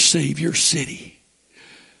wanted to save your city,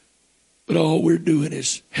 but all we're doing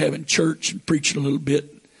is having church and preaching a little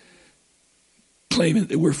bit, claiming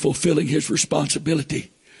that we're fulfilling His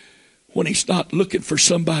responsibility, when He's not looking for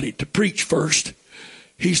somebody to preach first?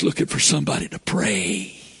 He's looking for somebody to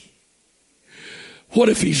pray. What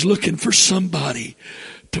if He's looking for somebody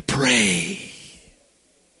to pray?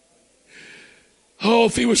 Oh,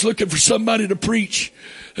 if He was looking for somebody to preach,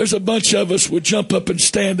 there's a bunch of us would jump up and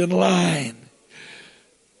stand in line.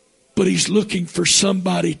 But He's looking for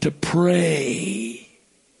somebody to pray.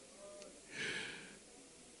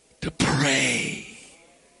 To pray.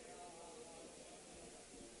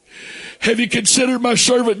 Have you considered my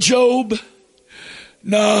servant Job?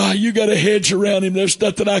 Nah, you got a hedge around him. There's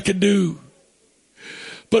nothing I can do.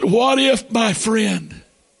 But what if, my friend,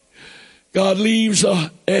 God leaves a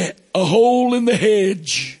hole in the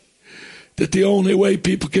hedge, that the only way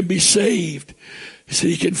people can be saved is that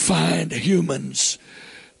He can find humans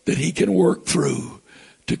that He can work through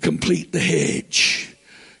to complete the hedge.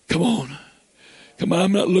 Come on. Come on,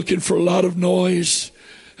 I'm not looking for a lot of noise.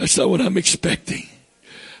 That's not what I'm expecting.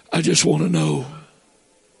 I just want to know.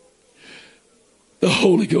 The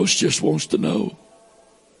Holy Ghost just wants to know.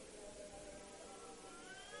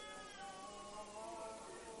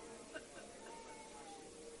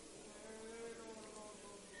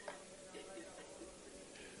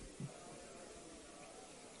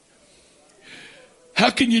 How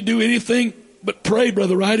can you do anything but pray,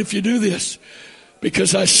 Brother Wright, if you do this?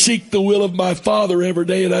 Because I seek the will of my Father every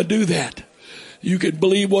day, and I do that. You can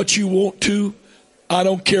believe what you want to. I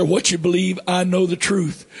don't care what you believe. I know the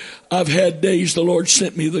truth. I've had days the Lord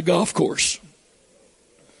sent me to the golf course.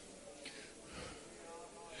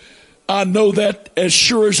 I know that as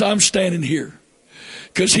sure as I'm standing here,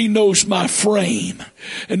 because he knows my frame.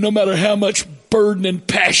 And no matter how much burden and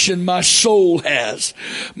passion my soul has,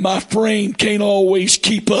 my frame can't always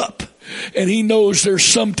keep up. And he knows there's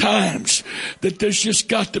some times that there's just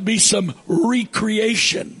got to be some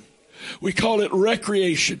recreation. We call it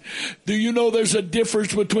recreation. Do you know there's a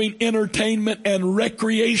difference between entertainment and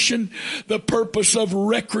recreation? The purpose of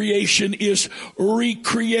recreation is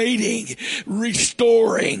recreating,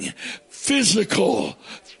 restoring, physical,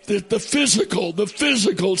 the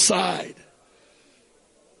physical side.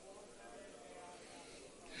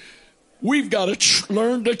 We've got to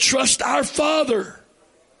learn to trust our Father.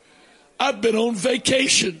 I've been on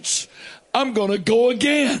vacations. I'm going to go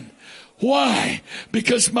again. Why?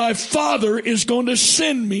 Because my Father is going to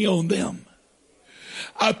send me on them.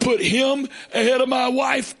 I put him ahead of my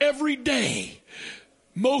wife every day.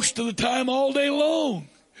 Most of the time, all day long.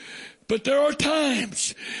 But there are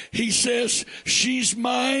times he says, she's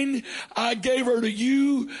mine. I gave her to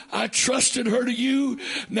you. I trusted her to you.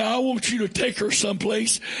 Now I want you to take her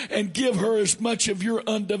someplace and give her as much of your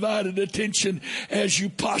undivided attention as you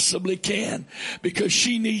possibly can, because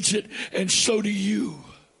she needs it, and so do you.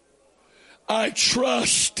 I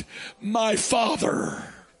trust my Father.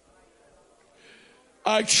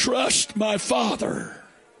 I trust my Father.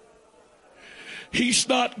 He's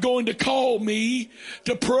not going to call me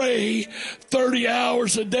to pray 30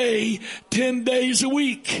 hours a day, 10 days a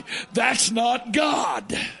week. That's not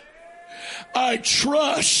God. I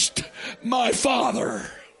trust my Father.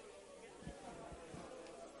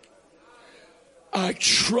 I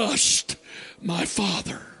trust my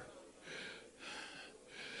Father.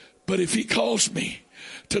 But if he calls me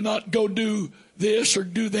to not go do this or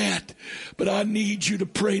do that, but I need you to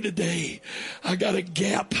pray today. I got a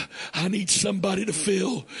gap I need somebody to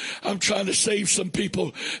fill. I'm trying to save some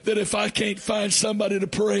people that if I can't find somebody to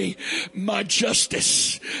pray, my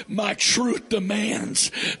justice, my truth demands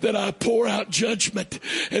that I pour out judgment,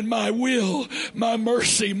 and my will, my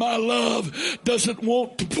mercy, my love doesn't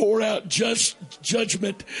want to pour out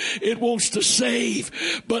judgment. It wants to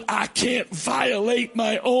save, but I can't violate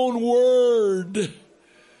my own word.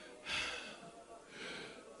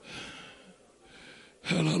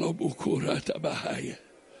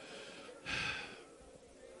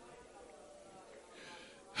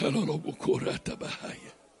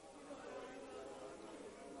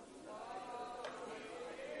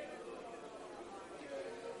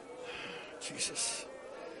 Jesus,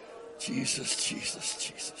 Jesus, Jesus,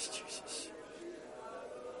 Jesus, Jesus,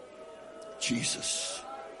 Jesus.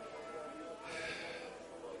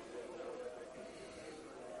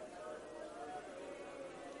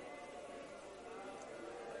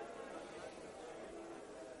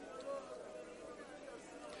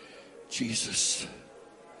 Jesus,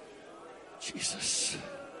 Jesus,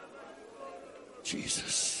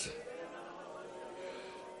 Jesus,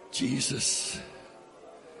 Jesus,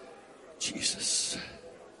 Jesus.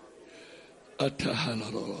 I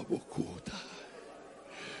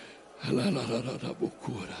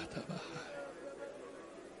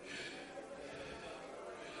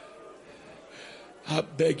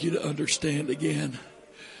beg you to understand again.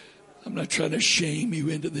 I'm not trying to shame you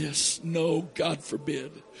into this. No, God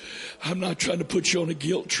forbid. I'm not trying to put you on a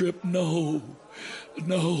guilt trip. No,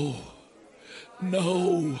 no,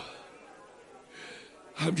 no.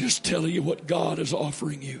 I'm just telling you what God is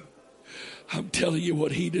offering you. I'm telling you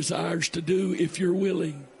what he desires to do if you're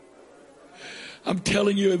willing. I'm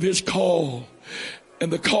telling you of his call.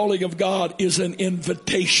 And the calling of God is an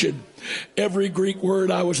invitation. Every Greek word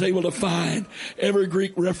I was able to find, every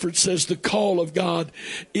Greek reference says the call of God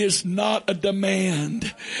is not a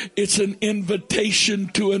demand. It's an invitation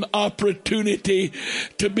to an opportunity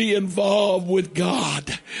to be involved with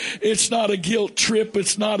God. It's not a guilt trip.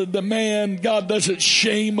 It's not a demand. God doesn't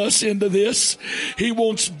shame us into this. He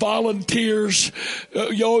wants volunteers.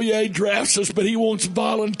 He drafts us, but he wants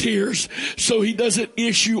volunteers. So he doesn't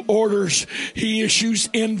issue orders. He issues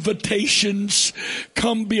invitations.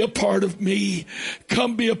 Come be a part of me.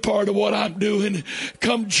 Come be a part of what I'm doing.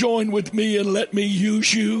 Come join with me and let me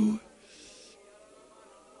use you.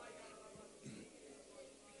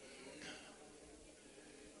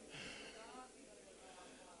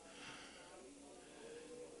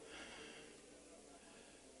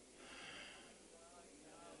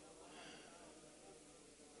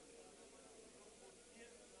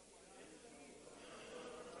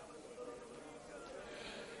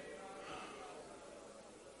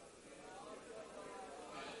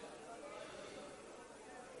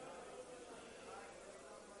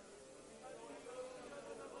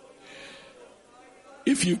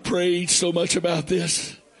 If you've prayed so much about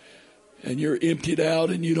this and you're emptied out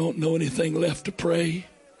and you don't know anything left to pray,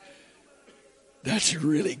 that's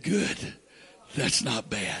really good. That's not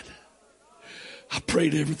bad. I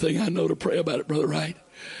prayed everything I know to pray about it, Brother Wright.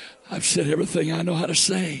 I've said everything I know how to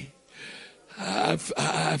say. I've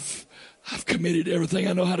committed everything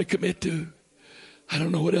I know how to commit to. I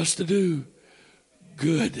don't know what else to do.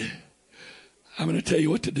 Good. I'm going to tell you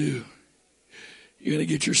what to do. You're going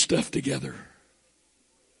to get your stuff together.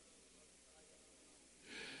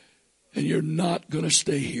 And you're not going to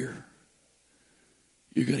stay here.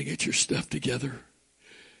 You're going to get your stuff together.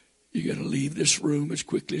 You're going to leave this room as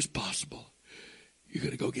quickly as possible. You're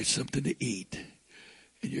going to go get something to eat.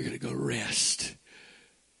 And you're going to go rest.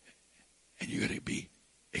 And you're going to be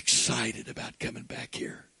excited about coming back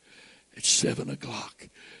here at 7 o'clock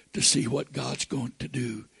to see what God's going to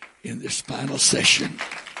do in this final session.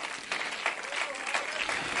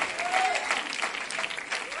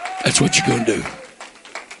 That's what you're going to do.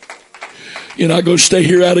 You're not going to stay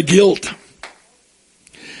here out of guilt.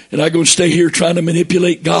 You're not going to stay here trying to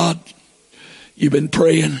manipulate God. You've been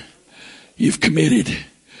praying. You've committed.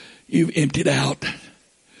 You've emptied out.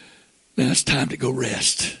 Now it's time to go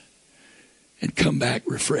rest and come back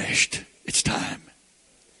refreshed. It's time.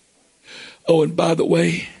 Oh, and by the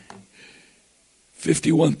way,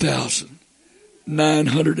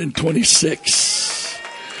 51,926.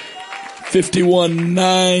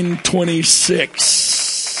 51,926.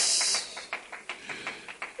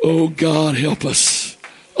 Oh, God, help us.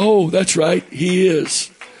 Oh, that's right. He is.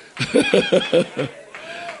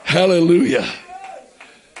 Hallelujah.